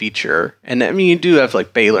big feature. And I mean, you do have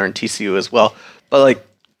like Baylor and TCU as well, but like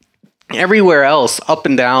everywhere else up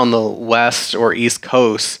and down the West or East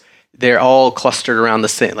Coast, they're all clustered around the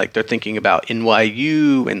same. Like they're thinking about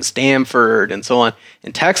NYU and Stanford and so on.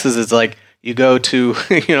 In Texas, it's like you go to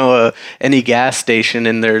any gas station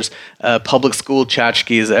and there's public school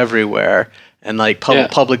tchotchkes everywhere. And like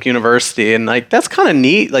public university, and like that's kind of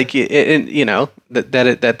neat. Like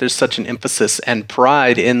that there's such an emphasis and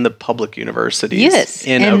pride in the public universities. Yes,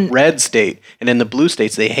 in a red state and in the blue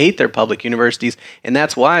states, they hate their public universities, and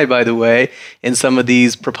that's why, by the way, in some of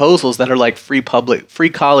these proposals that are like free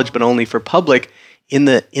college but only for public in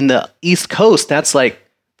the East Coast, that's like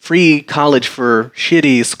free college for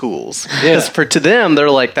shitty schools. Because to them, they're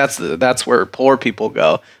like, that's where poor people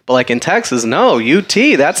go. But like in Texas, no, UT,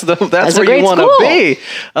 that's where you want to be.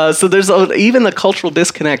 So there's even the cultural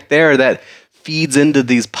disconnect there that feeds into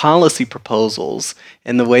these policy proposals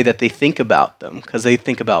and the way that they think about them, because they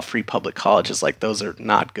think about free public colleges like those are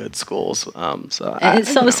not good schools.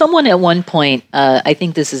 Someone at one point, I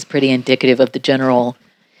think this is pretty indicative of the general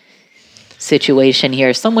situation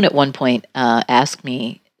here. Someone at one point asked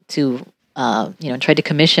me to, tried to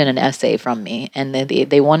commission an essay from me, and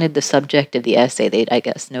they wanted the subject of the essay. They'd, I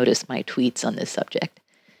guess, noticed my tweets on this subject,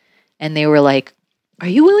 and they were like, "Are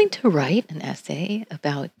you willing to write an essay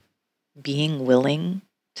about being willing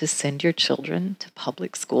to send your children to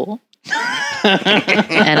public school?"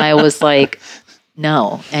 And I was like,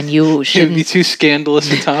 "No, and you It would shouldn't." be too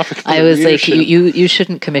scandalous a topic. for I was like, readership. you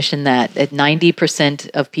shouldn't commission that. At 90%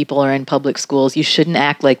 of people are in public schools. You shouldn't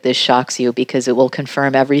act like this shocks you, because it will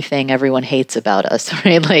confirm everything everyone hates about us,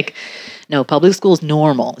 right? Like, no, public school is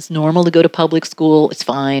normal. It's normal to go to public school. It's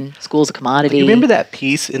fine. School's a commodity. You remember that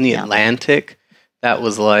piece in the Atlantic that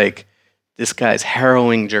was like this guy's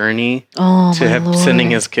harrowing journey Oh, to my have Lord. sending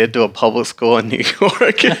his kid to a public school in New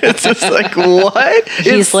York? It's just like, what?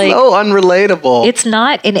 It's like- so unrelatable. It's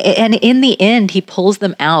not, and in the end, he pulls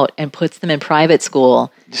them out and puts them in private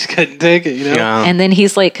school. Just couldn't take it, Yeah. And then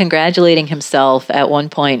he's like congratulating himself at one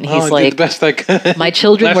point. Oh, He's I did like, the best I could. My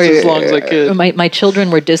children Left as long as I could. my children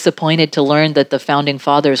were disappointed to learn that the founding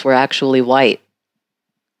fathers were actually white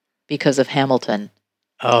because of Hamilton.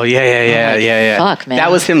 Oh yeah. Fuck, man.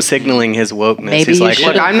 That was him signaling his wokeness. Maybe He's you like,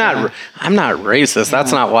 look, should've- I'm not racist.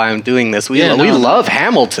 That's not why I'm doing this. We Yeah, no. love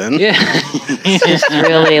Hamilton. Yeah.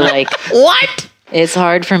 Really like What? it's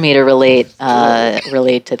hard for me to relate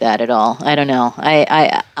to that at all. I don't know.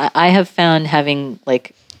 I have found having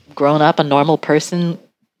like grown up, a normal person.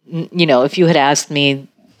 You know, if you had asked me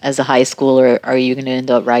as a high schooler, are you going to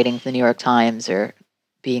end up writing for the New York Times or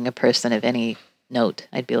being a person of any note?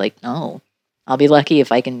 I'd be like, no. I'll be lucky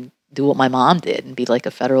if I can do what my mom did and be like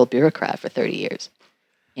a federal bureaucrat for 30 years.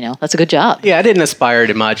 You know, that's a good job. Yeah, I didn't aspire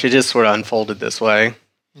to much. It just sort of unfolded this way.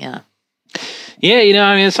 Yeah. Yeah, you know,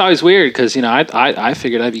 I mean, it's always weird because, you know, I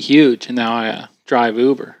figured I'd be huge, and now I drive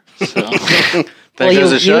Uber. So That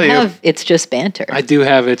goes to show you. have It's Just Banter, I do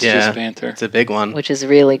have It's Yeah, Just Banter. It's a big one. which is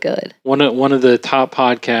really good. One of the top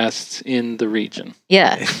podcasts in the region.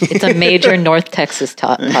 Yeah. It's a major North Texas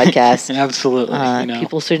podcast. Absolutely. You know.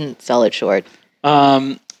 People shouldn't sell it short.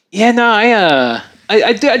 Yeah, no,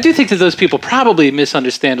 I do think that those people probably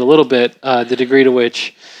misunderstand a little bit the degree to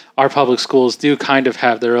which our public schools do kind of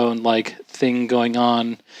have their own like thing going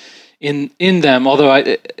on in them.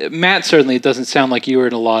 Although Matt, certainly it doesn't sound like you were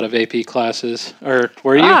in a lot of AP classes, or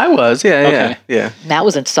were you? I was, yeah. And that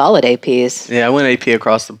was in solid APs. Yeah, I went AP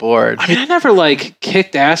across the board. I mean, I never like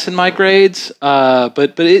kicked ass in my grades,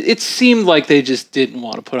 but it seemed like they just didn't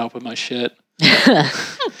want to put up with my shit.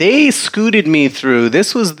 They scooted me through.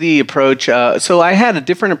 This was the approach. So I had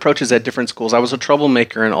different approaches at different schools. I was a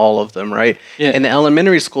troublemaker in all of them, right? Yeah. In the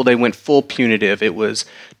elementary school, they went full punitive. It was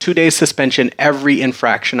 2 days suspension every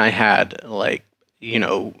infraction I had, like, you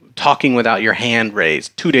know, talking without your hand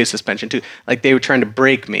raised, 2 days suspension. Like they were trying to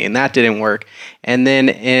break me, and that didn't work. And then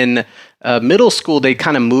in middle school, they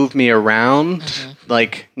kind of moved me around.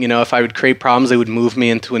 Like, you know, if I would create problems, they would move me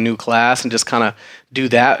into a new class and just kind of do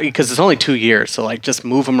that because it's only 2 years. So like just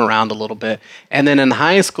move them around a little bit. And then in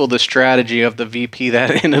high school, the strategy of the VP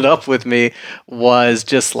that ended up with me was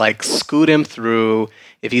just like scoot him through.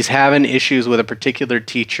 If he's having issues with a particular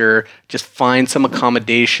teacher, just find some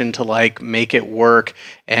accommodation to like make it work.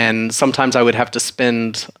 And sometimes I would have to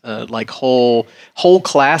spend like whole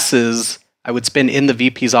classes I would spend in the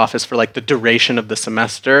VP's office for like the duration of the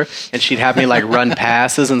semester, and she'd have me like run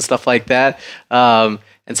passes and stuff like that.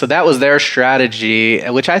 And so that was their strategy,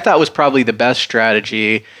 which I thought was probably the best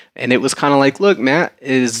strategy. And it was kind of like, look, Matt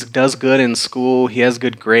does good in school. He has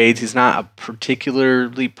good grades. He's not a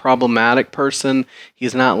particularly problematic person.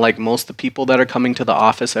 He's not like most of the people that are coming to the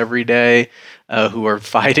office every day who are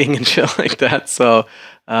fighting and shit like that. So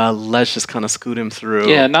let's just kind of scoot him through.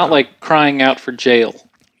 Yeah, not like crying out for jail.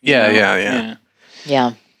 Yeah.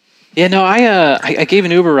 Yeah, no, I gave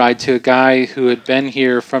an Uber ride to a guy who had been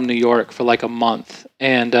here from New York for like a month.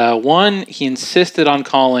 And he insisted on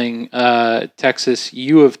calling Texas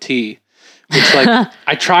U of T, which like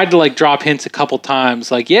I tried to like drop hints a couple times,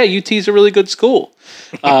 like, yeah, UT is a really good school.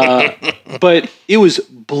 But it was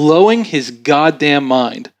blowing his goddamn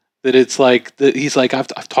mind that it's like, he's like, I've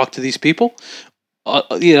talked to these people.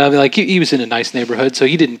 You know, like he was in a nice neighborhood, so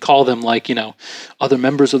he didn't call them like, you know, other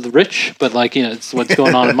members of the rich, but like, you know, it's what's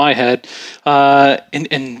going on in my head. And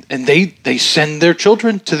they send their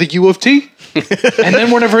children to the U of T, and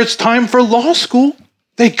then whenever it's time for law school,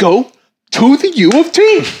 they go to the U of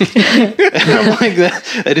T. And I'm like,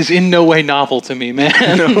 that is in no way novel to me, man.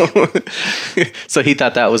 So he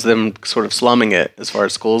thought that was them sort of slumming it as far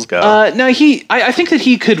as schools go. No, I think that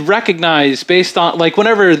he could recognize based on, like,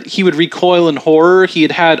 whenever he would recoil in horror, he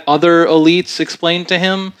had other elites explain to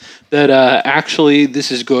him that actually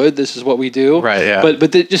this is good, this is what we do. Right, yeah.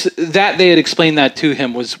 But just that they had explained that to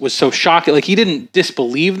him was so shocking. Like, he didn't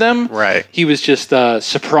disbelieve them. Right. He was just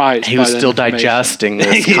surprised. He by was that still information. digesting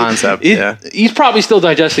this concept. Yeah. He's probably still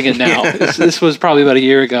digesting it now. This was probably about a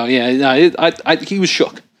year ago. Yeah, no, he was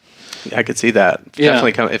shook. I could see that. Yeah.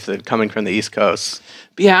 Definitely if they're coming from the East Coast.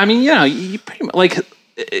 But yeah, I mean, you know, you pretty much, like,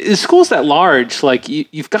 schools that large, like,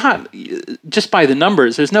 you've got, just by the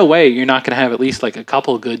numbers, there's no way you're not going to have at least like a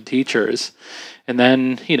couple good teachers. And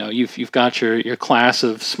then, you know, you've got your class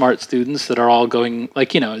of smart students that are all going,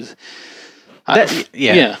 like, you know,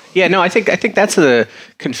 No, I think that's the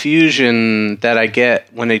confusion that I get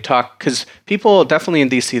when they talk, because people definitely in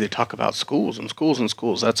DC, they talk about schools and schools and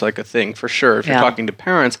schools. That's like a thing for sure if you're talking to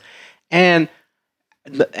parents. And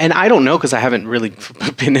I don't know, because I haven't really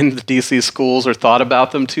been in the DC schools or thought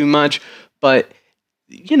about them too much, but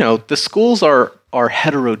you know, the schools are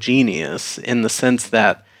heterogeneous in the sense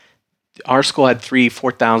that our school had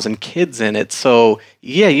 4,000 kids in it. So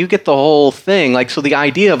yeah, you get the whole thing. Like, so the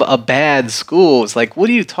idea of a bad school is like, what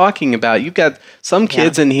are you talking about? You've got some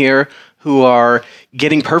kids in here who are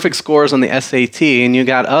getting perfect scores on the SAT, and you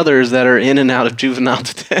got others that are in and out of juvenile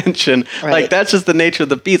detention. Right. Like, that's just the nature of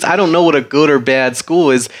the beast. I don't know what a good or bad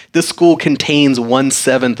school is. This school contains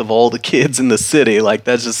 1/7 of all the kids in the city. Like,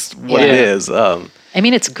 that's just what it is. I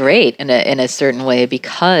mean, it's great in a certain way,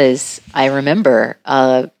 because I remember,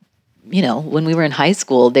 you know, when we were in high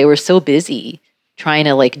school, they were so busy trying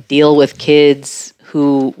to like deal with kids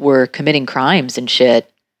who were committing crimes and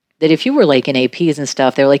shit, that if you were like in APs and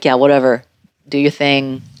stuff, they were like, yeah, whatever, do your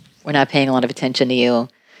thing. We're not paying a lot of attention to you.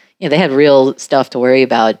 You know, they had real stuff to worry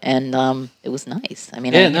about, and it was nice. I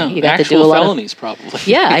mean, you got to do a lot felonies, probably.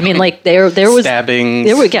 Yeah, I mean, like there was stabbings.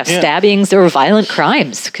 There were stabbings. There were violent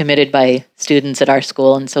crimes committed by students at our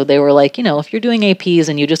school, and so they were like, you know, if you're doing APs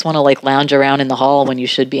and you just want to like lounge around in the hall when you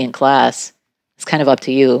should be in class, it's kind of up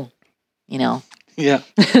to you, you know. Yeah.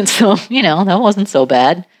 So you know that wasn't so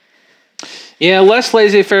bad. Yeah, less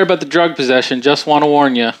laissez-faire about the drug possession. Just want to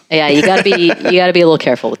warn you. Yeah, you gotta be a little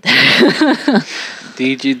careful with that.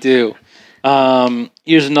 Indeed, you do.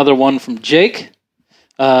 Here's another one from Jake.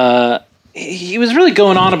 He was really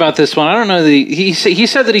going on about this one. I don't know. He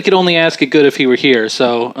said that he could only ask it good if he were here.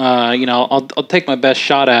 So you know, I'll take my best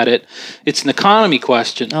shot at it. It's an economy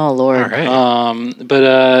question. Oh Lord. All right.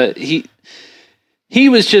 But he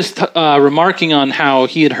was just remarking on how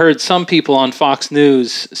he had heard some people on Fox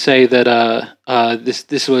News say that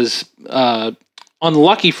this was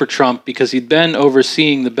unlucky for Trump because he'd been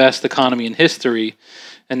overseeing the best economy in history,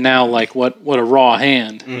 and now like what a raw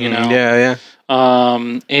hand, you know? Yeah.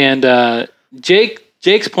 And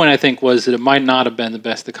Jake's point, I think, was that it might not have been the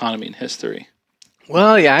best economy in history.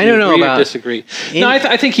 Well, yeah, I don't know Agree or about disagree. No,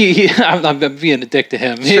 I think he I'm being a dick to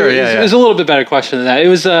him. Sure, It was a little bit better question than that. It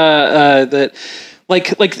was that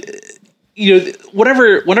like you know,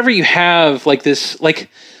 whenever you have like this like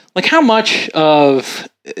how much of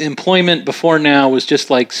employment before now was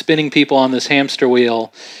just like spinning people on this hamster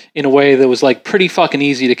wheel in a way that was like pretty fucking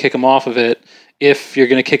easy to kick them off of it if you're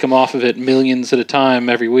going to kick them off of it millions at a time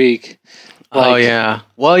every week. Oh yeah.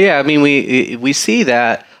 Well, yeah. I mean, we see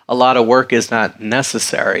that a lot of work is not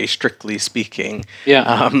necessary, strictly speaking.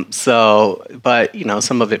 Yeah. So, but you know,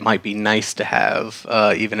 some of it might be nice to have,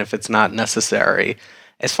 even if it's not necessary.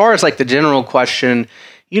 As far as like the general question,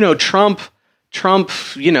 you know, Trump,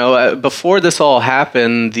 you know, before this all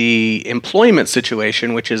happened, the employment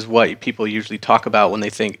situation, which is what people usually talk about when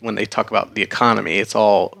they talk about the economy, it's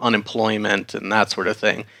all unemployment and that sort of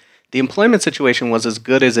thing. The employment situation was as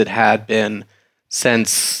good as it had been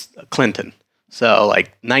since Clinton. So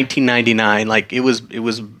like 1999, like it was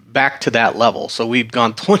back to that level. So we'd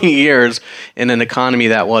gone 20 years in an economy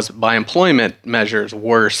that was, by employment measures,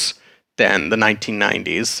 worse than the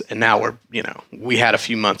 1990s, and now we had a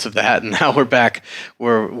few months of that, and now we're back.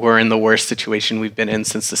 We're in the worst situation we've been in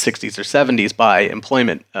since the 60s or 70s by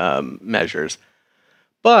employment measures.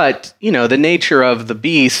 But you know, the nature of the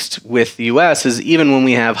beast with the U.S. is even when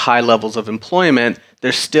we have high levels of employment,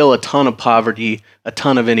 there's still a ton of poverty, a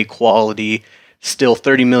ton of inequality, still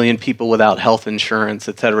 30 million people without health insurance,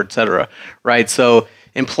 et cetera, right? So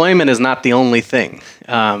employment is not the only thing,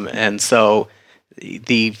 and so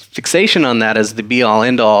the fixation on that as the be-all,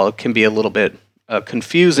 end-all can be a little bit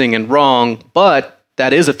confusing and wrong, but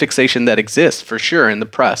that is a fixation that exists for sure in the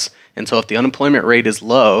press. And so if the unemployment rate is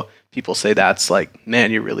low, people say that's like,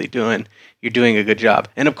 man, you're doing a good job.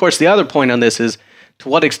 And of course, the other point on this is, to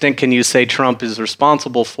what extent can you say Trump is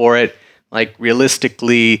responsible for it? Like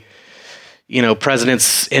realistically, you know,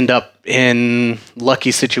 presidents end up in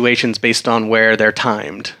lucky situations based on where they're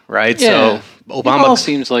timed, right? Yeah. So Obama all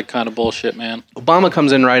seems like kind of bullshit, man. Obama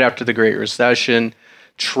comes in right after the Great Recession.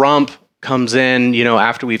 Trump comes in, you know,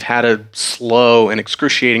 after we've had a slow and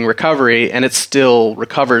excruciating recovery, and it still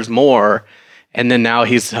recovers more. And then now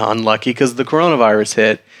he's unlucky because the coronavirus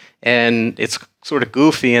hit. And it's sort of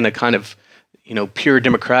goofy in a kind of, you know, pure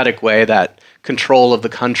democratic way that control of the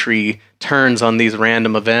country turns on these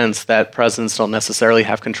random events that presidents don't necessarily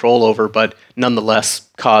have control over, but nonetheless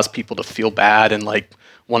cause people to feel bad and like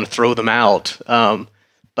want to throw them out.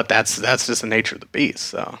 But that's just the nature of the beast.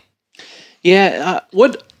 So, yeah.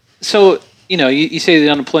 So you know, you say the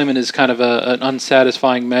unemployment is kind of an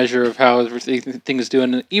unsatisfying measure of how everything is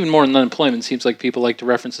doing. Even more than unemployment, seems like people like to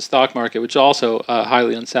reference the stock market, which is also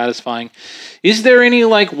highly unsatisfying. Is there any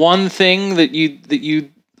like one thing that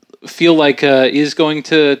you feel like is going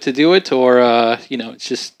to do it, or you know, it's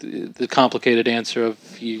just the complicated answer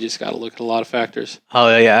of you just got to look at a lot of factors?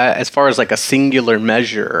 Oh yeah, as far as like a singular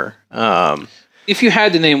measure, if you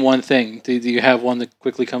had to name one thing, do you have one that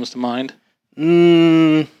quickly comes to mind?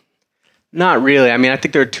 Not really. I mean, I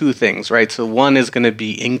think there are two things, right? So one is going to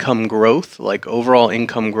be income growth, like overall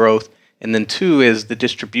income growth, and then two is the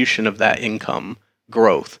distribution of that income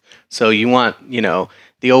growth. So you want, you know,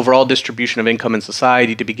 the overall distribution of income in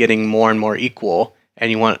society to be getting more and more equal,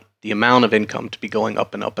 and you want the amount of income to be going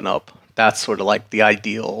up and up and up. That's sort of like the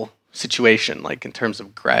ideal situation, like in terms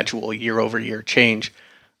of gradual year-over-year change.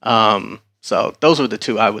 So those are the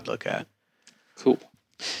two I would look at. Cool.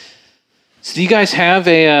 So do you guys have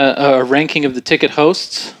a ranking of the ticket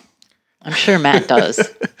hosts? I'm sure Matt does.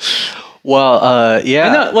 Well, yeah.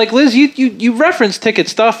 I know, like Liz, you referenced ticket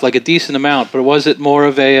stuff like a decent amount, but was it more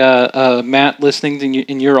of a Matt listening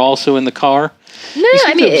and you're also in the car? No, You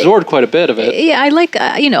seem to absorbed quite a bit of it. Yeah, I like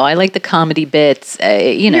I like the comedy bits.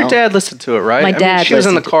 Your dad listened to it, right? My dad she was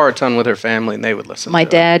in the listened to- car a ton with her family, and they would listen. My to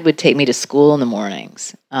dad would take me to school in the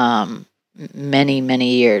mornings.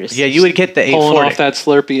 Many years. it. Yeah, you would get the Pulling 840. off that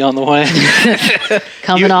Slurpee on the way.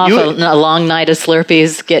 Coming off a long night of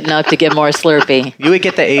Slurpees, getting up to get more Slurpee. You would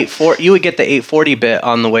get the 840. You would get the 840 bit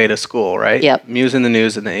on the way to school, right? Yep. Muse in the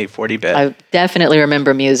News and the 840 bit. I definitely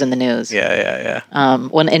remember Muse in the News. Yeah.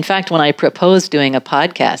 When I proposed doing a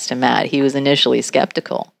podcast to Matt, he was initially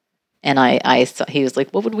skeptical, and I thought, he was like,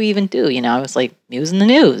 "What would we even do?" I was like, "Muse in the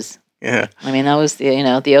News." Yeah. I mean, that was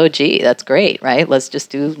the OG. That's great, right? Let's just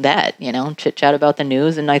do that. Chit chat about the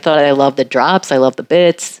news. And I thought I love the drops. I love the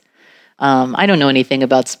bits. I don't know anything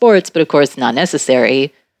about sports, but of course, not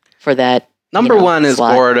necessary for that. Number one is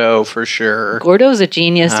slot. Gordo for sure. Gordo's a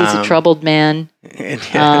genius. He's a troubled man.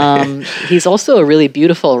 He's also a really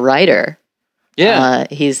beautiful writer. Yeah.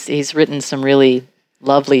 He's written some really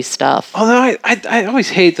lovely stuff. Although I always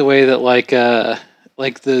hate the way that like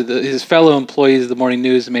his fellow employees of the morning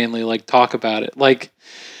news mainly like talk about it. Like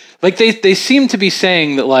they seem to be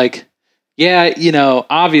saying that like, yeah,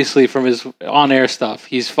 obviously from his on-air stuff,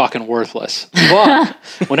 he's fucking worthless. But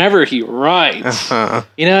whenever he writes, and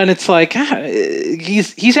it's like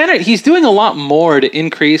he's doing a lot more to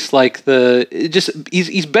increase like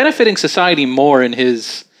he's benefiting society more in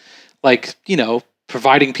his like,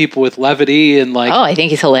 providing people with levity and like. Oh, I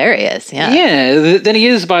think he's hilarious. Yeah. Yeah, than he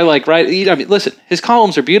is by like I mean, listen, his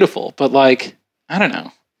columns are beautiful, but like I don't know,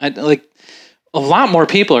 like a lot more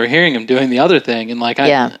people are hearing him doing the other thing, and like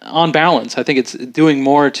on balance, I think it's doing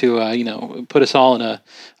more to put us all in a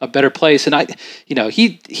better place. And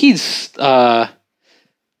he's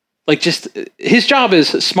like just his job is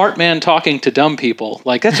smart man talking to dumb people.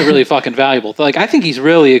 Like that's a really fucking valuable. Like I think he's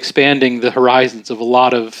really expanding the horizons of a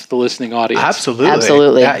lot of the listening audience.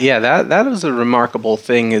 Absolutely. That is a remarkable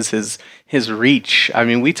thing. Is his reach. I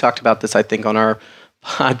mean, we talked about this, I think, on our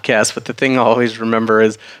podcast. But the thing I always remember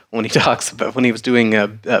is when he talks about when he was doing a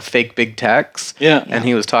fake big techs. Yeah. And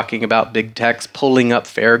he was talking about big techs pulling up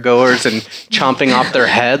fairgoers and chomping off their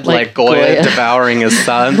head like Goya devouring his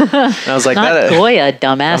son. And I was like, Not Goya,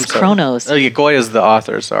 dumbass, Kronos. Oh, yeah, Goya's the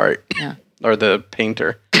author. Sorry. Yeah. Or the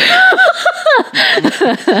painter.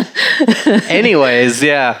 Anyways,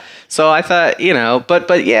 yeah. So I thought,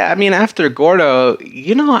 but yeah, I mean, after Gordo,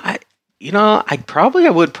 I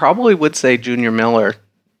probably would say Junior Miller.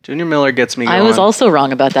 Junior Miller gets me going. I was also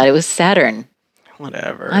wrong about that. It was Saturn.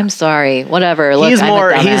 Whatever. I'm sorry. Whatever. Look,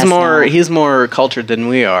 he's more cultured than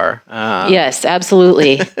we are. Yes,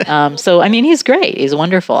 absolutely. So I mean, he's great. He's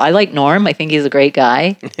wonderful. I like Norm. I think he's a great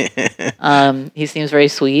guy. He seems very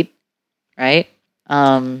sweet, right?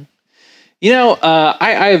 I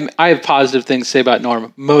have positive things to say about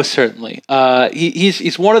Norm. Most certainly,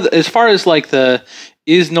 he's one of the, as far as like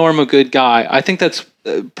is Norm a good guy? I think that's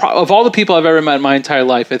of all the people I've ever met in my entire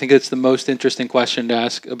life. I think it's the most interesting question to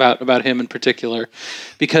ask about him in particular,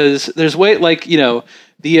 because there's like I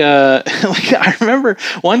remember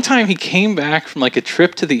one time he came back from like a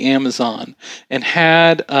trip to the Amazon and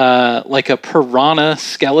had like a piranha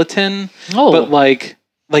skeleton, but like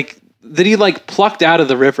that he like plucked out of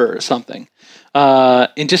the river or something.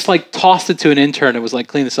 And just like tossed it to an intern and was like,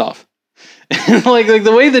 clean this off. like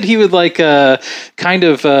the way that he would like kind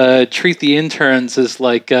of treat the interns is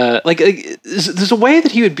like there's a way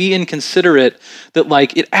that he would be inconsiderate that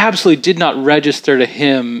like it absolutely did not register to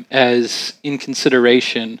him as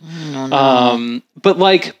inconsideration. But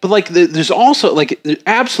there's also like there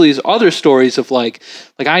absolutely is other stories of like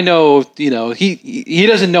I know he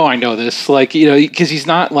doesn't know I know this because he's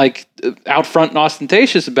not like out front and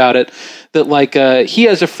ostentatious about it, that like he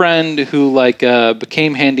has a friend who like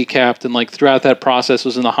became handicapped and like throughout that process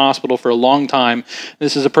was in the hospital for a long time.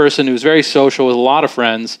 This is a person who was very social with a lot of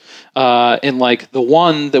friends, and like the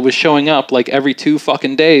one that was showing up like every 2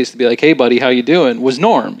 fucking days to be like, hey buddy, how you doing, was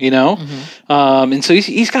Norm, and so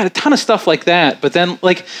he's got a ton of stuff like that. But then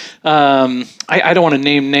like I don't want to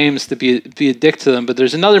name names to be a dick to them, but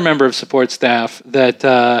there's another member of support staff that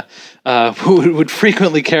who would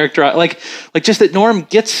frequently characterize like just that Norm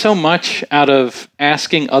gets so much out of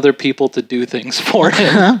asking other people to do things for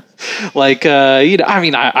him.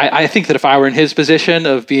 I think that if I were in his position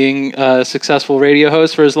of being a successful radio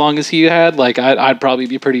host for as long as he had, like I'd probably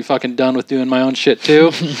be pretty fucking done with doing my own shit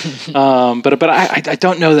too. But I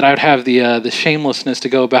don't know that I would have the shamelessness to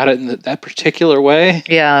go about it in that particular way.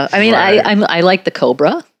 Yeah, I mean, I like the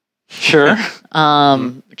Cobra. Sure.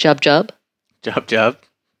 Jub Jub. Jub.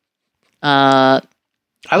 Uh,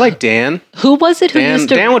 I like Dan. who was it who used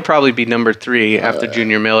to? Dan would probably be number 3 after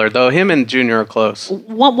Junior Miller, though him and Junior are close.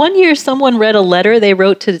 One year, someone read a letter they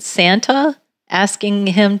wrote to Santa asking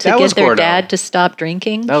him to That was get their Gordo. dad to stop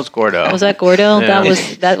drinking. That was Gordo. Was that Gordo? Yeah.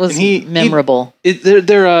 That was And he- memorable.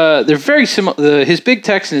 They're very similar. His Big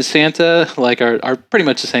Tex and his Santa are pretty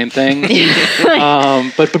much the same thing.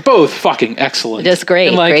 But both fucking excellent. Just great,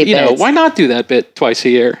 And like, great you know, bits. why not do that bit twice a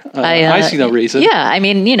year? I see no reason. Yeah, I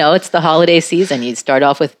mean, you know, it's the holiday season. You start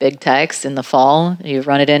off with Big Tex in the fall. You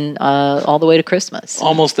run it in all the way to Christmas.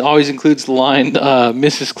 Almost always includes the line,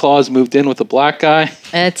 Mrs. Claus moved in with a black guy.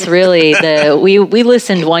 It's really we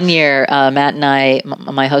listened one year, Matt and I,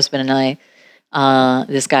 my husband and I,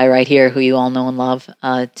 this guy right here who you all know and love,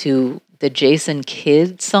 to the Jason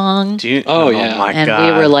Kidd song. Oh, yeah. my And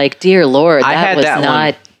God. we were like, dear Lord, I that had was that one.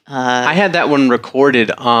 not. I had that one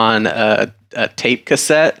recorded on a tape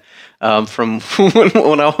cassette from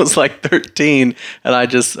when I was like 13, and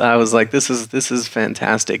I was like, this is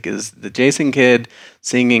fantastic. Is the Jason Kidd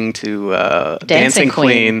singing to Dancing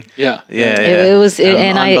Queen? Yeah. It was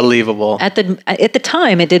unbelievable. At the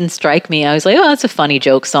time, it didn't strike me. I was like, oh, that's a funny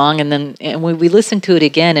joke song. And then when we listened to it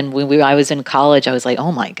again, and when I was in college, I was like,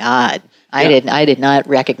 oh my God, I did not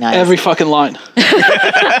recognize Every fucking line.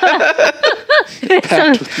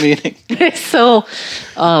 Packed with meaning. so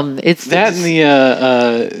it's That and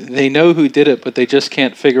the they know who did it, but they just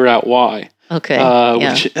can't figure out why. okay.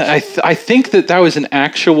 Yeah. Which I think that was an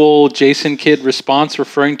actual Jason Kidd response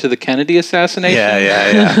referring to the Kennedy assassination.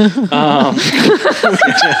 Yeah.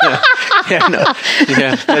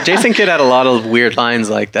 No, Jason Kidd had a lot of weird lines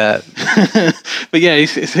like that. But yeah, he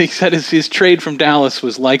said his trade from Dallas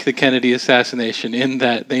was like the Kennedy assassination in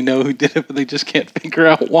that they know who did it, but they just can't figure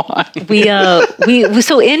out why. we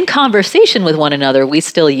so in conversation with one another, we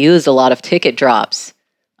still use a lot of ticket drops.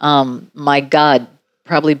 My God,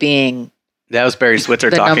 probably being That was Barry Switzer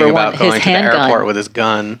The talking number one, about going his to the handgun. airport with his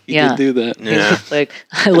gun. He Yeah. did do that. Yeah, like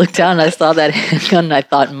I looked down and I saw that handgun and I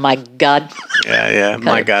thought, my God, yeah.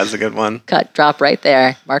 My God's a good one. cut, drop right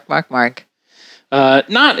there. Mark.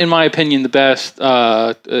 Not, in my opinion, the best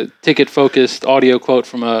ticket-focused audio quote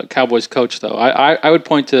from a Cowboys coach, though. I would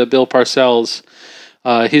point to Bill Parcells,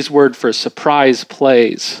 his word for surprise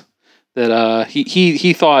plays. That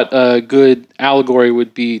he thought a good allegory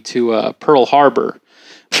would be to Pearl Harbor,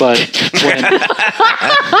 but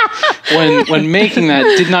when making that,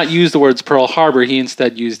 did not use the words Pearl Harbor. He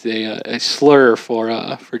instead used a slur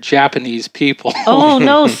for Japanese people. Oh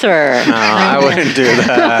no, sir. No, I wouldn't do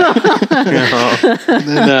that.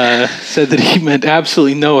 And said that he meant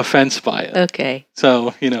absolutely no offense by it. Okay.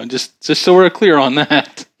 So, just so we're clear on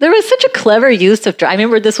that. There was such a clever use of. I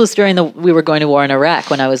remember this was during we were going to war in Iraq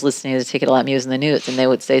when I was listening to Ticket a Lot News in the news, and they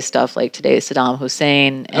would say stuff like "Today's Saddam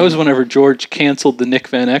Hussein." That was whenever George canceled the Nick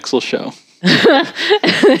Van Exel show.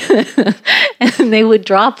 And they would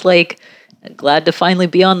drop like "Glad to finally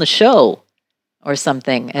be on the show" or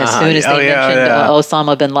something as soon as they mentioned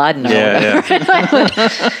Osama bin Laden or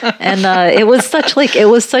whatever. And it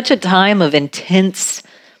was such a time of intense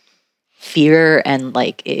fear and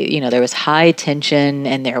there was high tension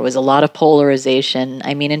and there was a lot of polarization.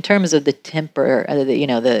 I mean, in terms of the temper,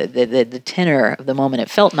 the tenor of the moment, it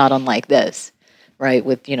felt not unlike this, right?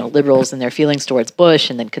 With liberals and their feelings towards Bush,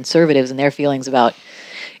 and then conservatives and their feelings about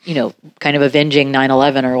kind of avenging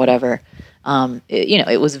 9/11 or whatever.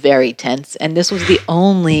 It was very tense, and this was the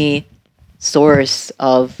only source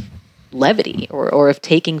of levity or of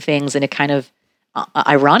taking things in a kind of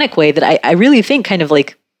ironic way that I really think kind of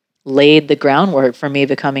laid the groundwork for me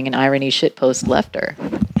becoming an irony shitpost lefter.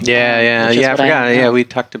 Yeah. Which is I what forgot. We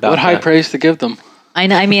talked about What high that. praise to give them.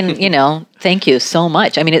 I mean, thank you so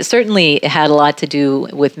much. I mean, it certainly had a lot to do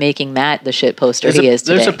with making Matt the shit poster he is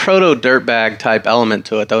today. There's a proto dirtbag type element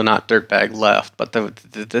to it, though not dirtbag left, but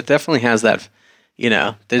it definitely has that.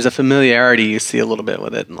 There's a familiarity you see a little bit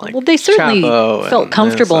with it, and Well, they certainly Chapo felt and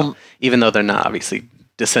comfortable. stuff, even though they're not obviously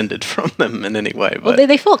descended from them in any way. But Well,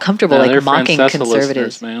 they felt comfortable they're mocking Francesa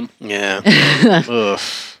conservatives. listeners, man. yeah, Ugh.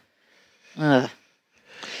 Ugh.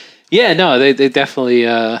 Yeah, no, they definitely.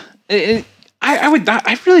 I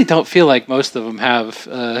really don't feel like most of them have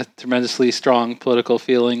tremendously strong political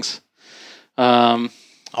feelings.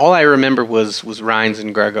 All I remember was Rhines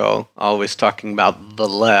and Grego always talking about the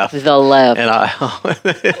left. The left. And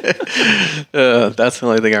that's the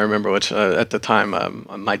only thing I remember, which at the time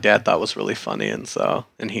my dad thought was really funny, and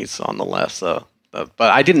he's on the left. So, but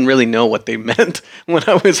I didn't really know what they meant when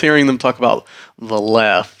I was hearing them talk about the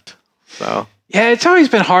left. So Yeah, it's always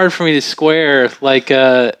been hard for me to square. Like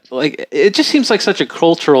it just seems like such a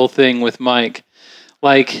cultural thing with Mike.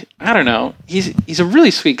 Like, I don't know. He's a really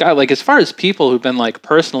sweet guy. Like, as far as people who've been like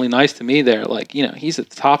personally nice to me there, like, you know, he's at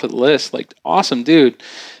the top of the list. Like, awesome dude.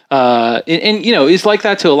 And you know, he's like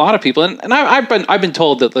that to a lot of people. And I've been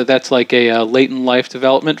told that that's like a late in life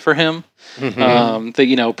development for him. That,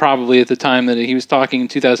 you know, probably at the time that he was talking in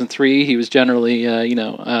 2003, he was generally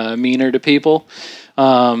meaner to people.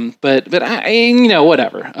 But I, you know,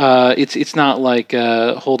 whatever. It's not like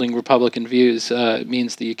holding Republican views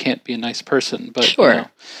means that you can't be a nice person. But Sure.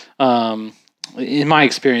 You know, in my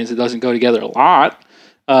experience, it doesn't go together a lot.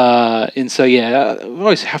 And so, yeah, I've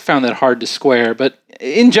always found that hard to square. But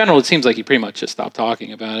in general, it seems like he pretty much just stopped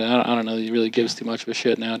talking about it. I don't know that he really gives too much of a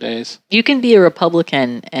shit nowadays. You can be a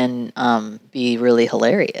Republican and be really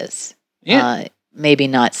hilarious. Yeah. Maybe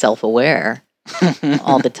not self-aware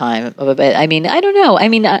all the time. But I mean, I don't know. I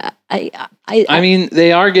mean, I mean,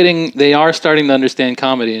 they are starting to understand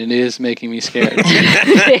comedy, and it is making me scared.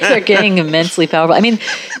 they're getting immensely powerful. I mean,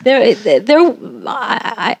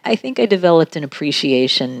 I think I developed an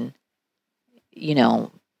appreciation, you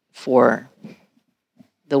know, for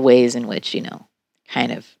the ways in which, you know,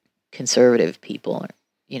 kind of conservative people,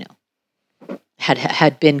 you know,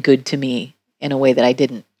 had been good to me in a way that I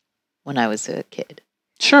didn't when I was a kid.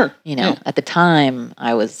 Sure. You know, at the time,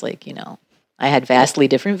 I was like, you know, I had vastly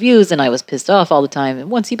different views and I was pissed off all the time. And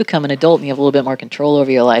once you become an adult and you have a little bit more control over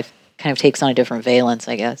your life, it kind of takes on a different valence,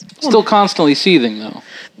 I guess. Still constantly seething, though.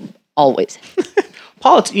 Always.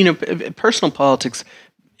 You know, personal politics,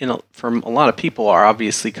 you know, from a lot of people are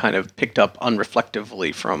obviously kind of picked up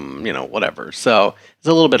unreflectively from, you know, whatever. So it's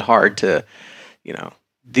a little bit hard to, you know,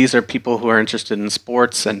 these are people who are interested in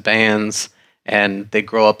sports and bands, and they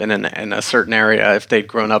grow up in a certain area. If they'd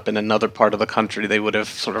grown up in another part of the country, they would have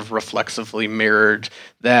sort of reflexively mirrored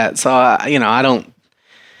that. So, you know,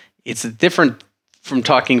 it's different from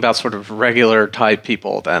talking about sort of regular type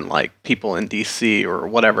people than like people in DC or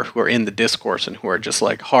whatever who are in the discourse and who are just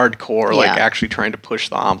like hardcore, like actually trying to push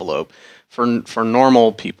the envelope. For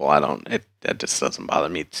normal people, that just doesn't bother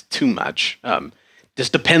me too much.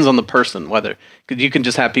 Just depends on the person, whether, because you can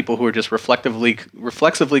just have people who are just reflexively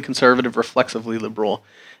conservative, reflexively liberal,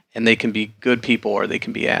 and they can be good people or they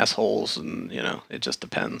can be assholes, and you know, it just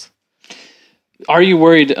depends. Are you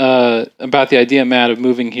worried about the idea, Matt, of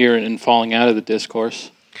moving here and falling out of the discourse?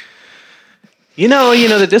 You know,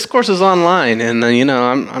 the discourse is online, and you know,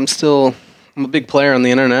 I'm a big player on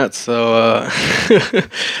the internet, so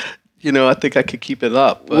you know, I think I could keep it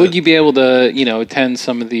up. But would you be able to, you know, attend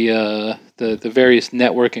some of the various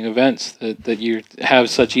networking events that you have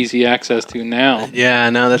such easy access to now? Yeah,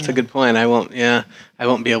 no, that's a good point. I won't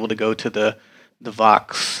be able to go to the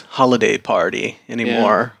Vox holiday party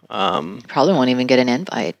anymore. Probably won't even get an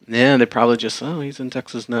invite. Yeah, they probably just, he's in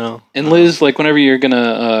Texas now. And Liz, like whenever you're going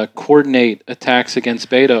to coordinate attacks against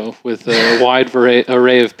Beto with a wide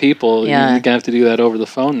array of people, you're going to have to do that over the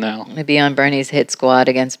phone now. Maybe on Bernie's hit squad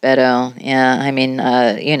against Beto. Yeah, I mean,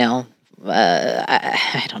 you know,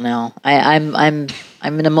 I don't know.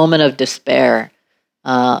 I'm in a moment of despair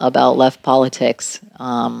about left politics.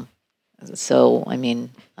 So, I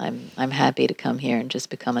mean, I'm happy to come here and just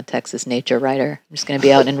become a Texas nature writer. I'm just going to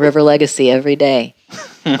be out in River Legacy every day.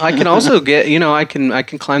 I can also get, you know, I can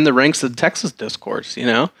climb the ranks of the Texas discourse, you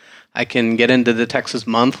know. I can get into the Texas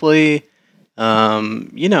Monthly,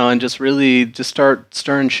 you know, and just start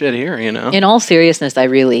stirring shit here, you know. In all seriousness, I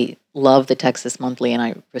really love the Texas Monthly and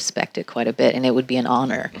I respect it quite a bit, and it would be an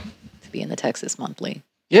honor to be in the Texas Monthly.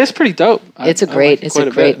 Yeah, it's pretty dope. It's a great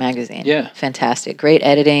magazine. Yeah, fantastic. Great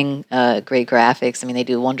editing, great graphics. I mean, they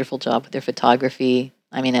do a wonderful job with their photography.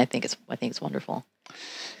 I mean, I think it's wonderful.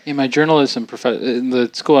 Yeah, my journalism professor, the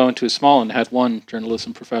school I went to is small and had one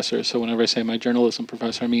journalism professor. So whenever I say my journalism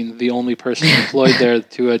professor, I mean the only person employed there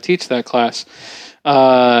to teach that class.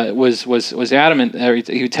 Was adamant.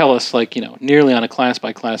 He would tell us, like, you know, nearly on a class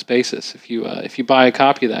by class basis, if you buy a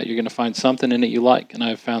copy of that, you're going to find something in it you like, and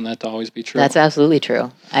I've found that to always be true. That's absolutely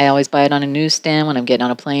true. I always buy it on a newsstand when I'm getting on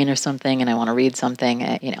a plane or something, and I want to read something.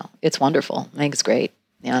 You know, it's wonderful. I think it's great.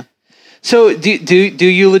 Yeah. So, do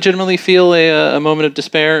you legitimately feel a moment of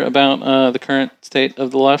despair about the current state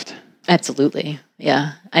of the left? Absolutely.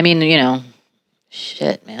 Yeah. I mean, you know,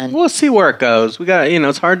 shit, man. We'll see where it goes. We got, you know,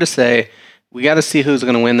 it's hard to say. We got to see who's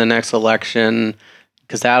going to win the next election,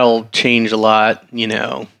 because that'll change a lot, you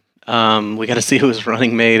know. We got to see who his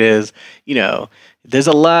running mate is. You know, there's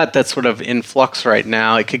a lot that's sort of in flux right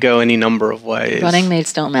now. It could go any number of ways. Running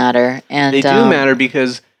mates don't matter. And they do matter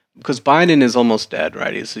because Biden is almost dead,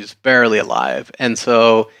 right? He's barely alive. And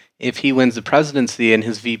so if he wins the presidency and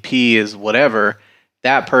his VP is whatever,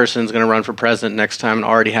 that person's going to run for president next time and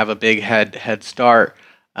already have a big head start.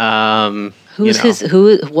 What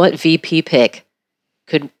VP pick?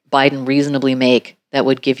 could Biden reasonably make that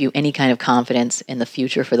would give you any kind of confidence in the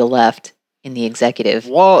future for the left in the executive?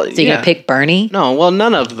 Well, So you're going to pick Bernie? No, well,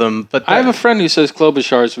 none of them. But I have a friend who says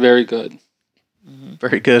Klobuchar is very good.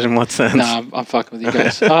 very good in what sense? No, I'm fucking with you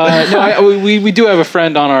guys. We do have a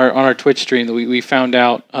friend on our Twitch stream that we found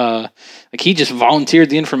out. Like he just volunteered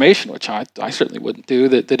the information, which I certainly wouldn't do.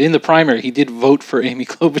 That in the primary he did vote for Amy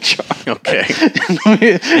Klobuchar. Okay.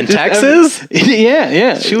 In Texas?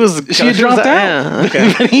 Yeah. She had dropped out. Yeah,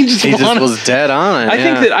 okay. But he just was dead on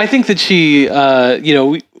it. I think that she,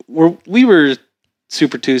 we were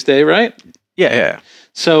Super Tuesday, right? Yeah.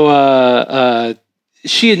 So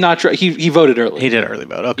she had not. He voted early. He did early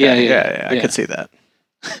vote. Okay. Yeah. I could see that.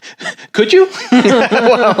 Could you?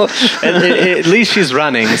 Well, at least she's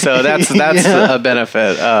running, so that's a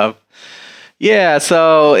benefit.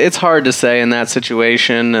 So it's hard to say in that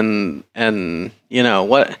situation, and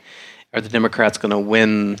what are the Democrats going to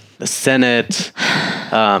win the Senate?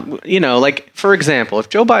 Like for example, if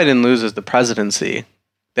Joe Biden loses the presidency,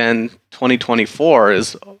 then 2024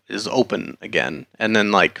 is open again, and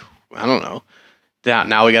then I don't know.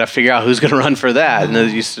 Now we got to figure out who's going to run for that, and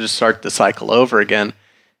then you just start the cycle over again.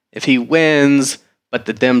 If he wins, but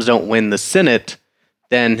the Dems don't win the Senate,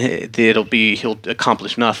 then he'll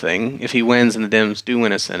accomplish nothing. If he wins and the Dems do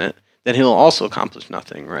win a Senate, then he'll also accomplish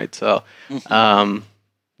nothing, right? So, so I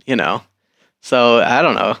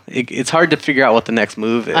don't know. It's hard to figure out what the next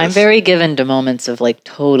move is. I'm very given to moments of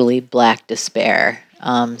totally black despair.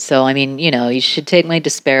 So I mean, you should take my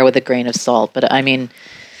despair with a grain of salt. But I mean,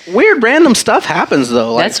 weird random stuff happens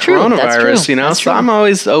though, like that's true. coronavirus. That's true. So That's true. I'm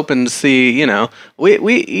always open to see.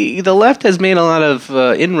 The left has made a lot of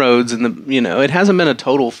inroads in the. It hasn't been a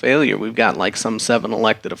total failure. We've got some 7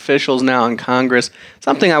 elected officials now in Congress.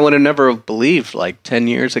 Something I would have never believed 10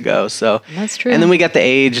 years ago. So that's true. And then we got the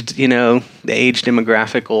aged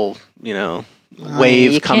demographical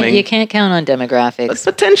wave coming. You can't count on demographics. But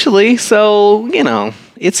potentially, so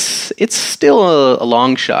it's still a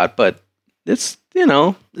long shot, but it's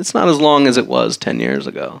not as long as it was 10 years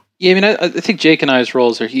ago. Yeah, I mean, I think Jake and I's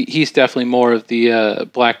roles are he's definitely more of the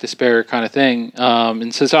black despair kind of thing,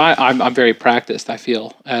 and so I'm very practiced. I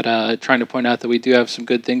feel at trying to point out that we do have some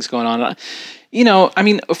good things going on. I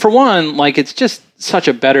mean, for one, it's just such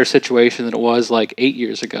a better situation than it was 8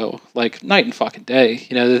 years ago, night and fucking day.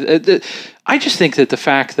 I just think that the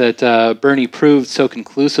fact that Bernie proved so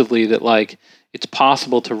conclusively that it's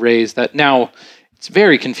possible to raise that now. It's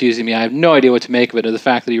very confusing me. I have no idea what to make of it, or the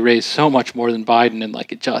fact that he raised so much more than Biden and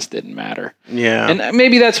it just didn't matter. Yeah. And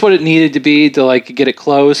maybe that's what it needed to be to get it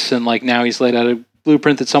close, and now he's laid out a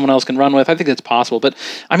blueprint that someone else can run with. I think that's possible. But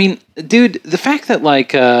I mean, dude, the fact that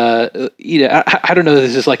I don't know if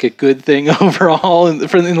this is a good thing overall in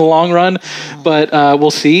the long run, but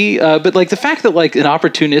we'll see. But the fact that an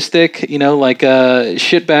opportunistic,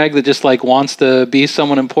 shitbag that just wants to be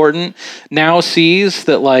someone important now sees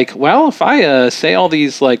that if I say all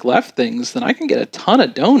these left things, then I can get a ton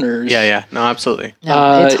of donors. Yeah. No, absolutely.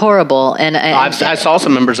 No, it's horrible. And I saw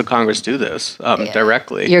some members of Congress do this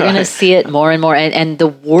directly. You're going to see it more and more. And the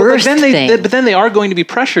worst thing. But then they are going to be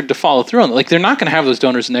pressured to follow through on it. They're not going to have those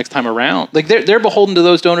donors the next time around. They're beholden to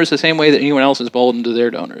those donors the same way that anyone else is beholden to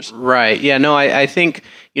their donors. Right. Yeah. No, I think,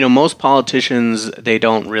 most politicians, they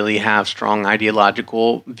don't really have strong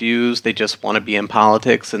ideological views. They just want to be in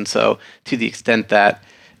politics. And so to the extent that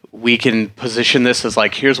we can position this as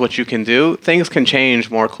here's what you can do, things can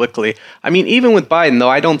change more quickly. I mean, even with Biden, though,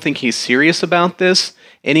 I don't think he's serious about this.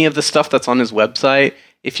 Any of the stuff that's on his website,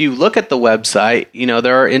 if you look at the website,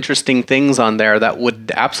 there are interesting things on there that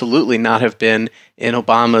would absolutely not have been in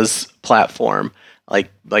Obama's platform,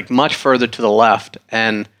 like much further to the left.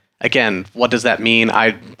 And again, what does that mean?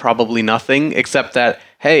 Probably nothing, except that,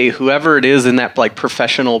 hey, whoever it is in that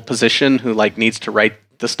professional position who needs to write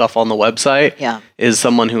the stuff on the website is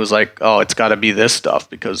someone who was it's got to be this stuff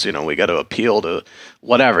because, we got to appeal to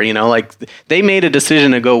whatever, they made a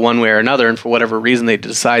decision to go one way or another. And for whatever reason, they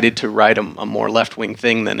decided to write a more left-wing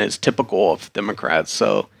thing than is typical of Democrats.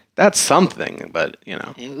 So that's something, but,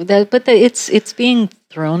 it's being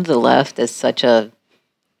thrown to the left as such a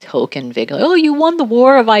token victory. Oh, you won the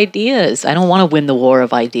war of ideas. I don't want to win the war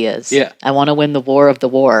of ideas. Yeah. I want to win the war of the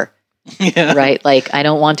war. Yeah. Right? I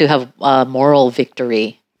don't want to have a moral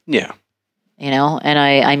victory. Yeah. And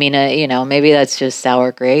I mean, maybe that's just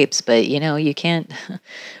sour grapes, but you can't.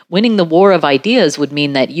 Winning the war of ideas would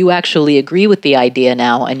mean that you actually agree with the idea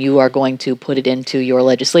now, and you are going to put it into your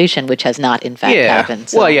legislation, which has not, in fact, happened.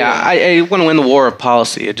 So, well, I want to win the war of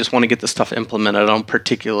policy. I just want to get the stuff implemented. I don't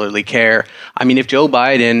particularly care. I mean, if Joe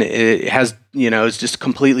Biden has, is just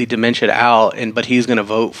completely dementia out, but he's going to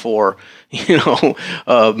vote for,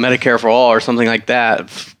 Medicare for all or something like that.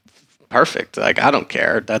 Perfect. Like, I don't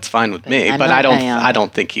care. That's fine with me. But I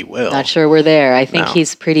don't think he will. Not sure we're there. I think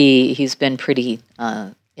he's been pretty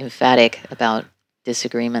emphatic about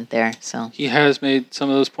disagreement there. So he has made some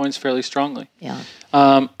of those points fairly strongly. Yeah.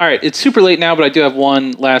 All right. It's super late now, but I do have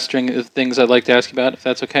one last string of things I'd like to ask you about, if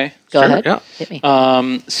that's okay. Go ahead. Yeah. Hit me.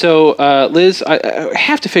 So, Liz, I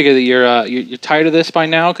have to figure that you're tired of this by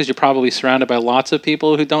now, because you're probably surrounded by lots of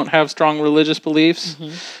people who don't have strong religious beliefs.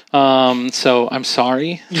 Mm-hmm. So I'm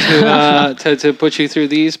sorry to put you through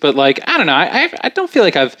these, but I don't know. I don't feel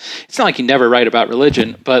like it's not like you never write about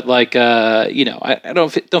religion, but I don't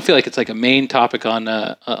feel like it's like a main topic on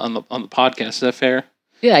the podcast. Is that fair?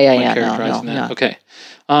 Yeah. No. Okay.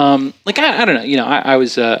 I don't know. I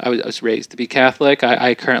was raised to be Catholic.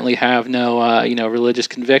 I currently have no religious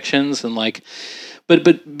convictions, and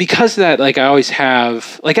but because of that, I always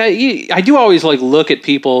have I do always look at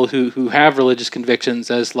people who have religious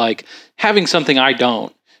convictions as having something I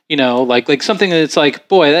don't. Something that's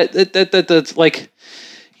boy, that's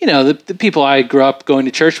the people I grew up going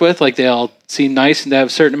to church with, they all seem nice and have a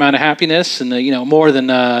certain amount of happiness, and more than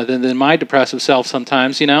my depressive self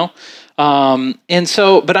sometimes, and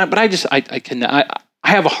so, but I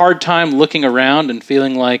have a hard time looking around and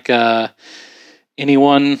feeling like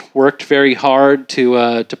anyone worked very hard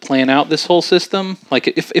to plan out this whole system.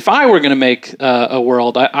 If I were going to make a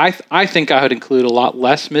world, I think I would include a lot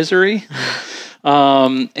less misery.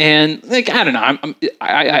 And I don't know.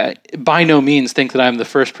 I by no means think that I'm the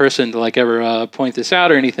first person to ever point this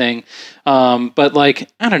out or anything. But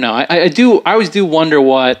I don't know. I always do wonder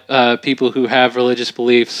what people who have religious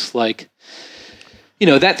beliefs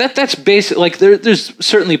that's basic. There's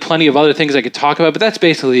certainly plenty of other things I could talk about, but that's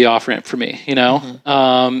basically the off ramp for me. Mm-hmm.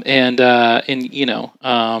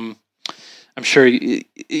 I'm sure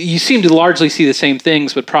you seem to largely see the same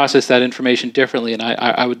things, but process that information differently. And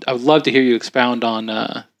I would love to hear you expound on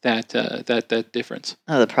that difference.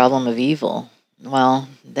 Oh, the problem of evil. Well,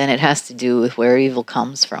 then it has to do with where evil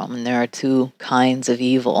comes from, and there are two kinds of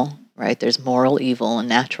evil, right? There's moral evil and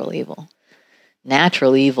natural evil.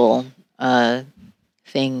 Natural evil,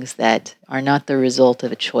 things that are not the result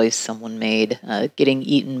of a choice someone made, getting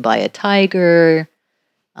eaten by a tiger,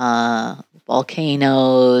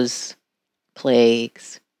 volcanoes,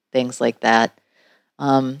 plagues, things like that.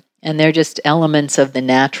 And they're just elements of the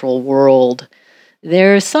natural world.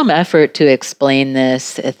 There's some effort to explain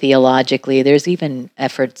this theologically. There's even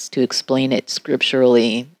efforts to explain it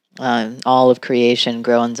scripturally. All of creation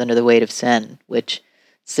groans under the weight of sin, which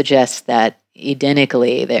suggests that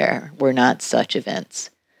Edenically there were not such events.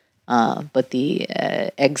 But the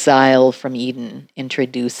exile from Eden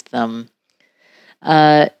introduced them.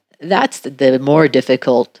 That's the more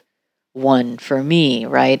difficult one for me,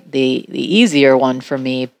 right? The easier one for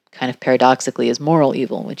me, kind of paradoxically, is moral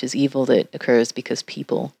evil, which is evil that occurs because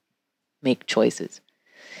people make choices.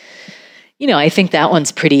 I think that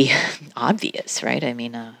one's pretty obvious, right? I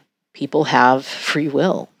mean, people have free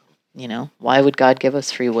will. Why would God give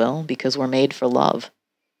us free will? Because we're made for love.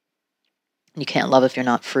 You can't love if you're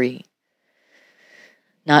not free.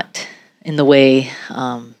 Not in the way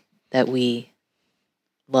that we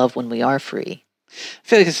love when we are free. I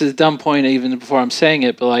feel like this is a dumb point even before I'm saying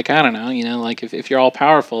it, but I don't know, if you're all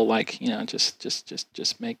powerful,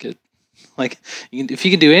 just make it if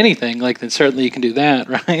you can do anything, then certainly you can do that,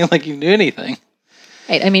 right? You can do anything.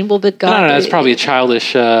 Right. I mean, well, but God. No, that's probably a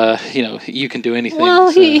childish, you can do anything.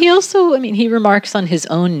 Well, so. He also, he remarks on his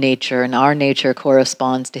own nature, and our nature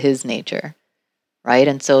corresponds to his nature, right?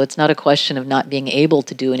 And so it's not a question of not being able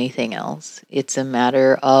to do anything else. It's a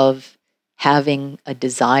matter of having a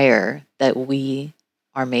desire that we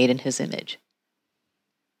are made in his image,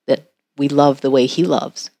 that we love the way he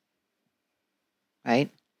loves, right?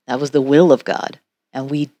 That was the will of God. And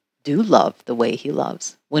we do love the way he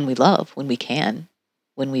loves when we love, when we can,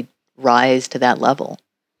 when we rise to that level.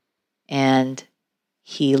 And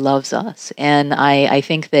he loves us. And I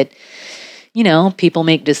think that, people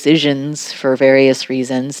make decisions for various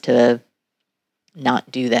reasons to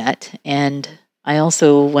not do that. And I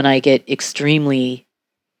also, when I get extremely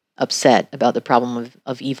upset about the problem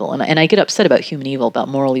of evil, and I get upset about human evil, about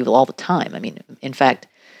moral evil all the time. I mean, in fact,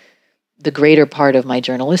 the greater part of my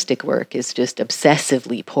journalistic work is just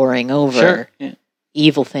obsessively poring over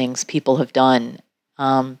evil things people have done.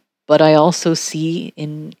 But I also see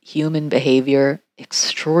in human behavior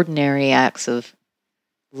extraordinary acts of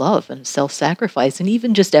love and self-sacrifice, and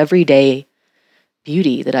even just everyday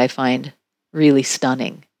beauty that I find really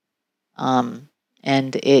stunning.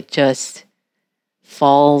 And it just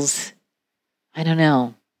falls, I don't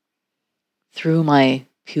know, through my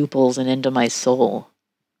pupils and into my soul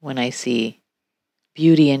when I see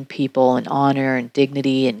beauty in people and honor and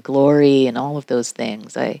dignity and glory and all of those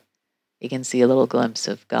things. You can see a little glimpse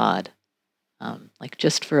of God, like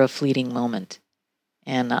just for a fleeting moment.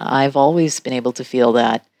 And I've always been able to feel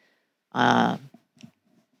that. And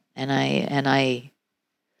I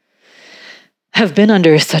have been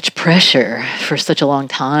under such pressure for such a long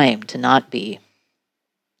time to not be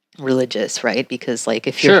religious, right? Because like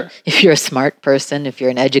if you're a smart person, if you're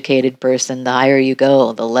an educated person, the higher you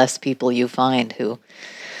go, the less people you find who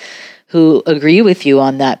agree with you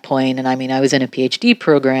on that point. And I mean, I was in a PhD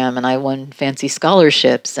program and I won fancy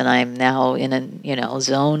scholarships, and I'm now in a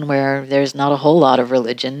zone where there's not a whole lot of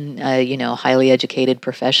religion, highly educated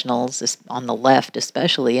professionals on the left,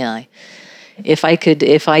 especially. And if I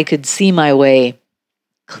could see my way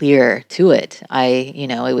clear to it,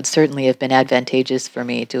 it would certainly have been advantageous for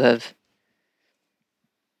me to have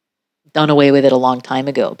done away with it a long time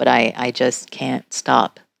ago. But I just can't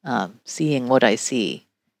stop seeing what I see.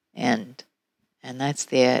 And that's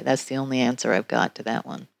the only answer I've got to that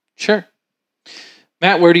one. Sure.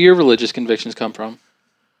 Matt, where do your religious convictions come from?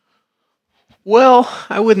 Well,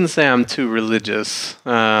 I wouldn't say I'm too religious.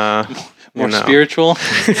 More spiritual?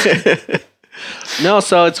 No,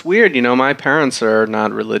 so it's weird. My parents are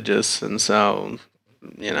not religious, and so,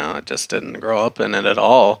 I just didn't grow up in it at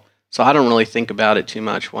all. So I don't really think about it too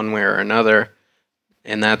much one way or another.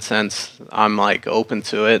 In that sense, I'm like open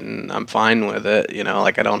to it and I'm fine with it.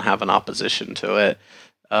 Like I don't have an opposition to it,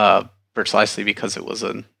 precisely because it was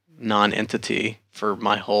a non-entity for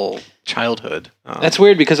my whole childhood. That's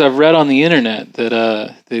weird because I've read on the internet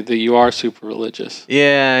that you are super religious.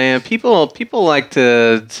 Yeah. People like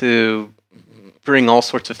to bring all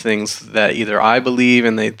sorts of things that either I believe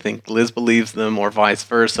and they think Liz believes them, or vice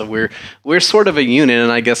versa. We're sort of a unit,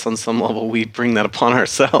 and I guess on some level we bring that upon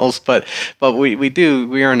ourselves. But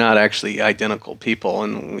we are not actually identical people,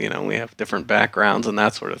 and we have different backgrounds and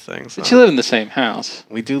that sort of thing. So. But you live in the same house.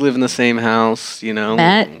 We do live in the same house.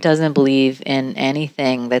 Matt doesn't believe in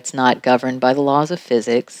anything that's not governed by the laws of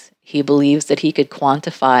physics. He believes that he could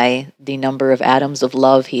quantify the number of atoms of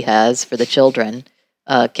love he has for the children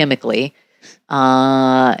chemically. You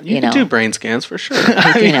can do brain scans for sure.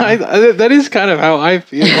 That is kind of how I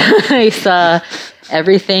feel.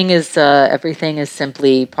 Everything is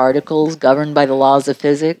simply particles governed by the laws of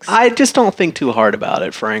physics. I just don't think too hard about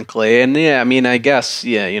it, frankly. And I guess,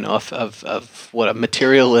 of what a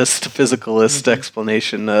materialist, physicalist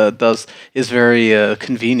explanation is very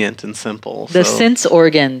convenient and simple. The sense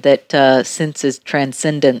organ that senses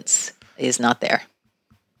transcendence is not there.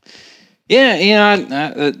 Yeah,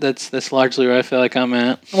 that's largely where I feel like I'm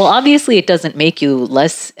at. Well, obviously, it doesn't make you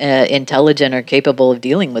less intelligent or capable of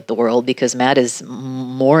dealing with the world, because Matt is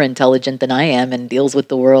more intelligent than I am and deals with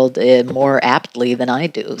the world more aptly than I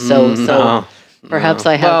do. So perhaps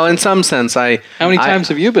I have. Well, in some sense, How many times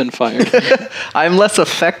have you been fired? I'm less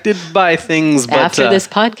affected by things, but after this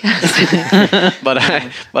podcast. but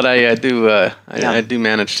I do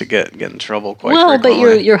manage to get in trouble quite well.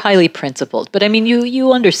 frequently. But you're highly principled. But I mean,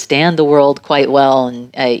 you understand the world quite well,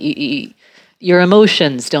 and your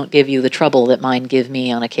emotions don't give you the trouble that mine give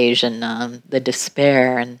me on occasion. The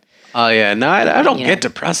despair and. Oh yeah, no, I don't get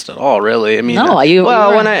depressed at all, really. I mean, no,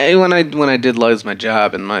 when I did lose my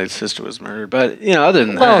job and my sister was murdered, but other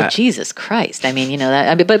than that, well, Jesus Christ, I mean, that.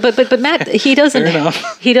 I mean, but Matt, he doesn't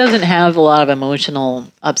have a lot of emotional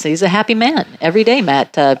ups. He's a happy man every day,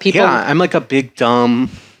 Matt. People, yeah, I'm like a big dumb,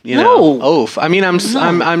 oaf. I mean,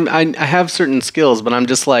 I have certain skills, but I'm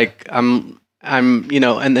just like I'm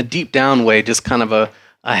in the deep down way, just kind of a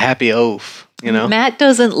happy oaf. Matt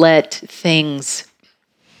doesn't let things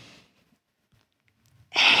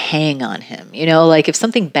hang on him. Like if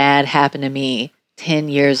something bad happened to me 10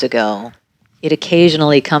 years ago, it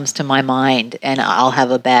occasionally comes to my mind and I'll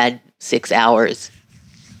have a bad 6 hours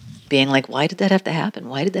being like, why did that have to happen?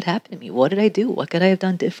 Why did that happen to me? What did I do? What could I have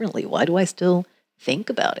done differently? Why do I still think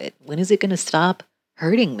about it? When is it going to stop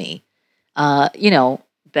hurting me?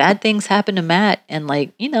 Bad things happen to Matt and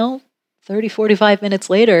 30, 45 minutes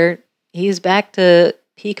later, he's back to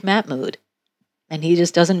peak Matt mood and he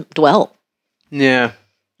just doesn't dwell. Yeah.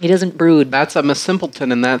 He doesn't brood. I'm a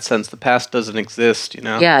simpleton in that sense. The past doesn't exist, you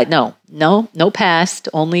know? Yeah, no past,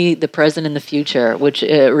 only the present and the future, which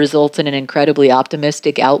results in an incredibly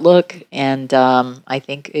optimistic outlook. And I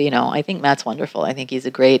think Matt's wonderful. I think he's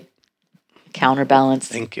a great counterbalance.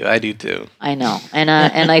 Thank you. I do too. I know. And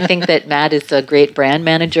I think that Matt is a great brand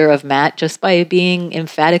manager of Matt just by being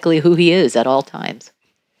emphatically who he is at all times.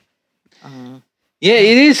 Yeah,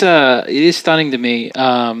 it is stunning to me.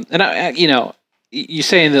 And you're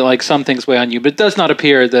saying that like some things weigh on you, but it does not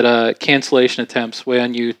appear that cancellation attempts weigh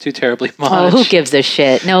on you too terribly much. Oh, who gives a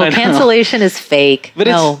shit? No, cancellation is fake. But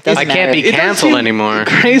doesn't I can't be matter. canceled anymore.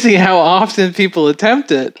 Crazy how often people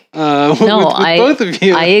attempt it. With both of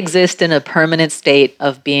you. I exist in a permanent state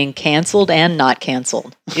of being canceled and not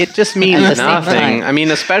canceled. It just means At the same nothing. time. I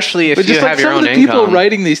mean, especially if But you just have like your some own of the people income.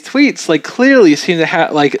 writing these tweets, like clearly seem to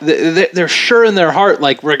have like they're sure in their heart,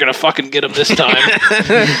 like we're gonna fucking get them this time.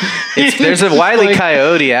 There's a Wile E. Like-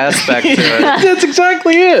 Coyote aspect to it. That's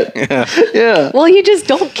exactly it. Yeah. Well, you just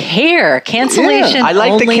don't care. Cancellation. I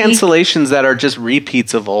like only, the cancellations that are just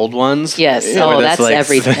repeats of old ones. Yes. Where Oh, it's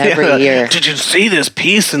that's every year. Did you see this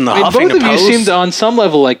piece in the I mean, Huffington both of you Post? seem to, on some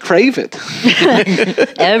level, like crave it.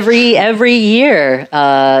 Every year,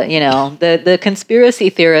 the conspiracy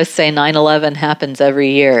theorists say 9/11 happens every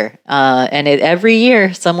year, and every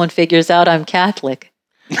year someone figures out I'm Catholic.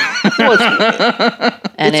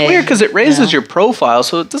 And It's weird because it raises your profile,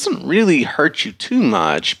 so it doesn't really hurt you too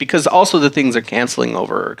much. Because also the things they're canceling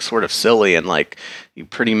over are sort of silly and like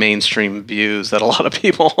pretty mainstream views that a lot of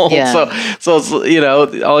people hold. Yeah. So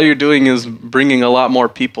it's, all you're doing is bringing a lot more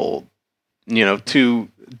people,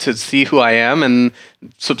 to see who I am and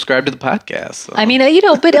subscribe to the podcast. So. I mean,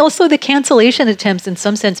 but also the cancellation attempts in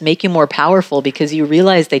some sense make you more powerful because you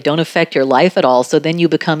realize they don't affect your life at all. So then you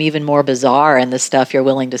become even more bizarre in the stuff you're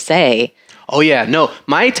willing to say. Oh, yeah. No,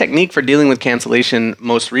 my technique for dealing with cancellation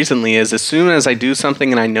most recently is as soon as I do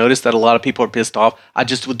something and I notice that a lot of people are pissed off, I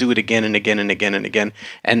just will do it again and again and again and again.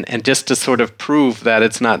 And just to sort of prove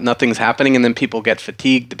that nothing's happening, and then people get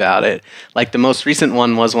fatigued about it. Like the most recent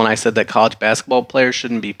one was when I said that college basketball players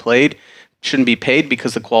shouldn't be paid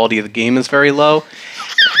because the quality of the game is very low.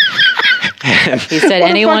 He said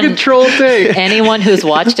Fucking troll thing. anyone who's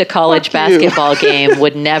watched a college Fuck you. basketball game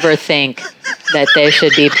would never think that they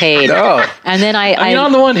should be paid. No. And then I mean,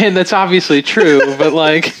 on the one hand, that's obviously true, but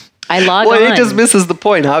like, I log Well, on. it just misses the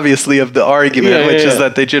point, obviously, of the argument, which is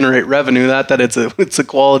that they generate revenue, not that it's a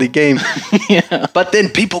quality game. yeah. But then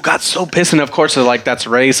people got so pissed, and of course they're like, that's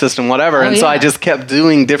racist and whatever. And so yeah. I just kept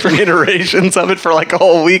doing different iterations of it for like a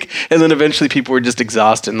whole week. And then eventually people were just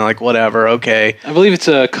exhausted and like, whatever, okay. I believe it's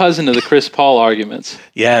a cousin of the Chris Paul arguments.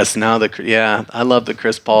 Yes, I love the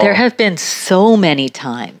Chris Paul. There have been so many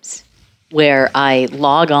times where I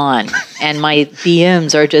log on and my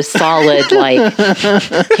DMs are just solid. Like,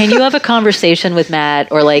 can you have a conversation with Matt?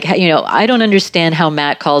 Or like, I don't understand how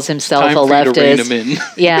Matt calls himself Time a for you to rein him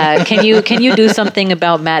leftist. in. Yeah, can you do something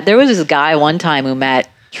about Matt? There was this guy one time who Matt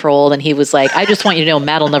trolled, and he was like, "I just want you to know,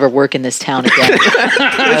 Matt will never work in this town again."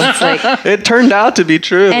 I was like, It turned out to be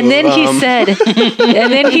true. and then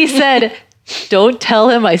he said, "Don't tell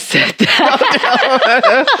him I said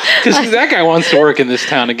that." Because that guy wants to work in this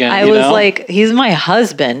town again. I was like, he's my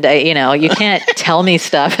husband. You can't tell me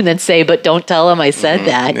stuff and then say, but don't tell him I said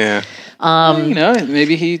that. Yeah.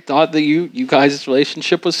 Maybe he thought that you guys'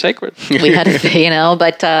 relationship was sacred. We had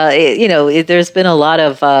but there's been a lot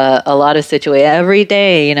of situations every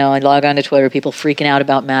day. I log on to Twitter, people freaking out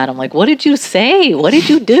about Matt. I'm like, what did you say? What did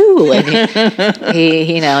you do? And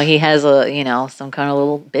he has some kind of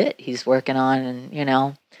little bit he's working on,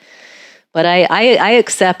 and but I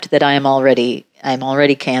accept that I'm already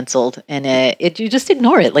canceled, and you just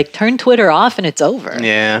ignore it. Like, turn Twitter off and it's over.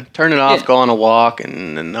 Yeah. Turn it off, go on a walk,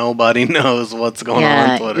 and nobody knows what's going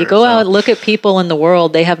on Twitter. You go out, look at people in the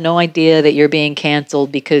world. They have no idea that you're being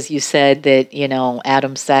canceled because you said that,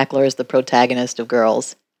 Adam Sackler is the protagonist of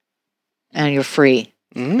Girls. And you're free.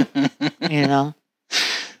 Mm-hmm.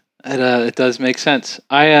 It does make sense.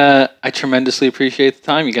 I tremendously appreciate the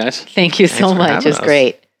time, you guys. Thank you so for much. having It's us.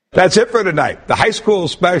 great. That's it for tonight. The high school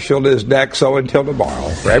special is next, so until tomorrow,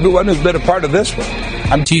 for everyone who's been a part of this one,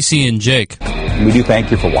 I'm TC and Jake. we do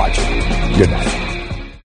thank you for watching. Good night.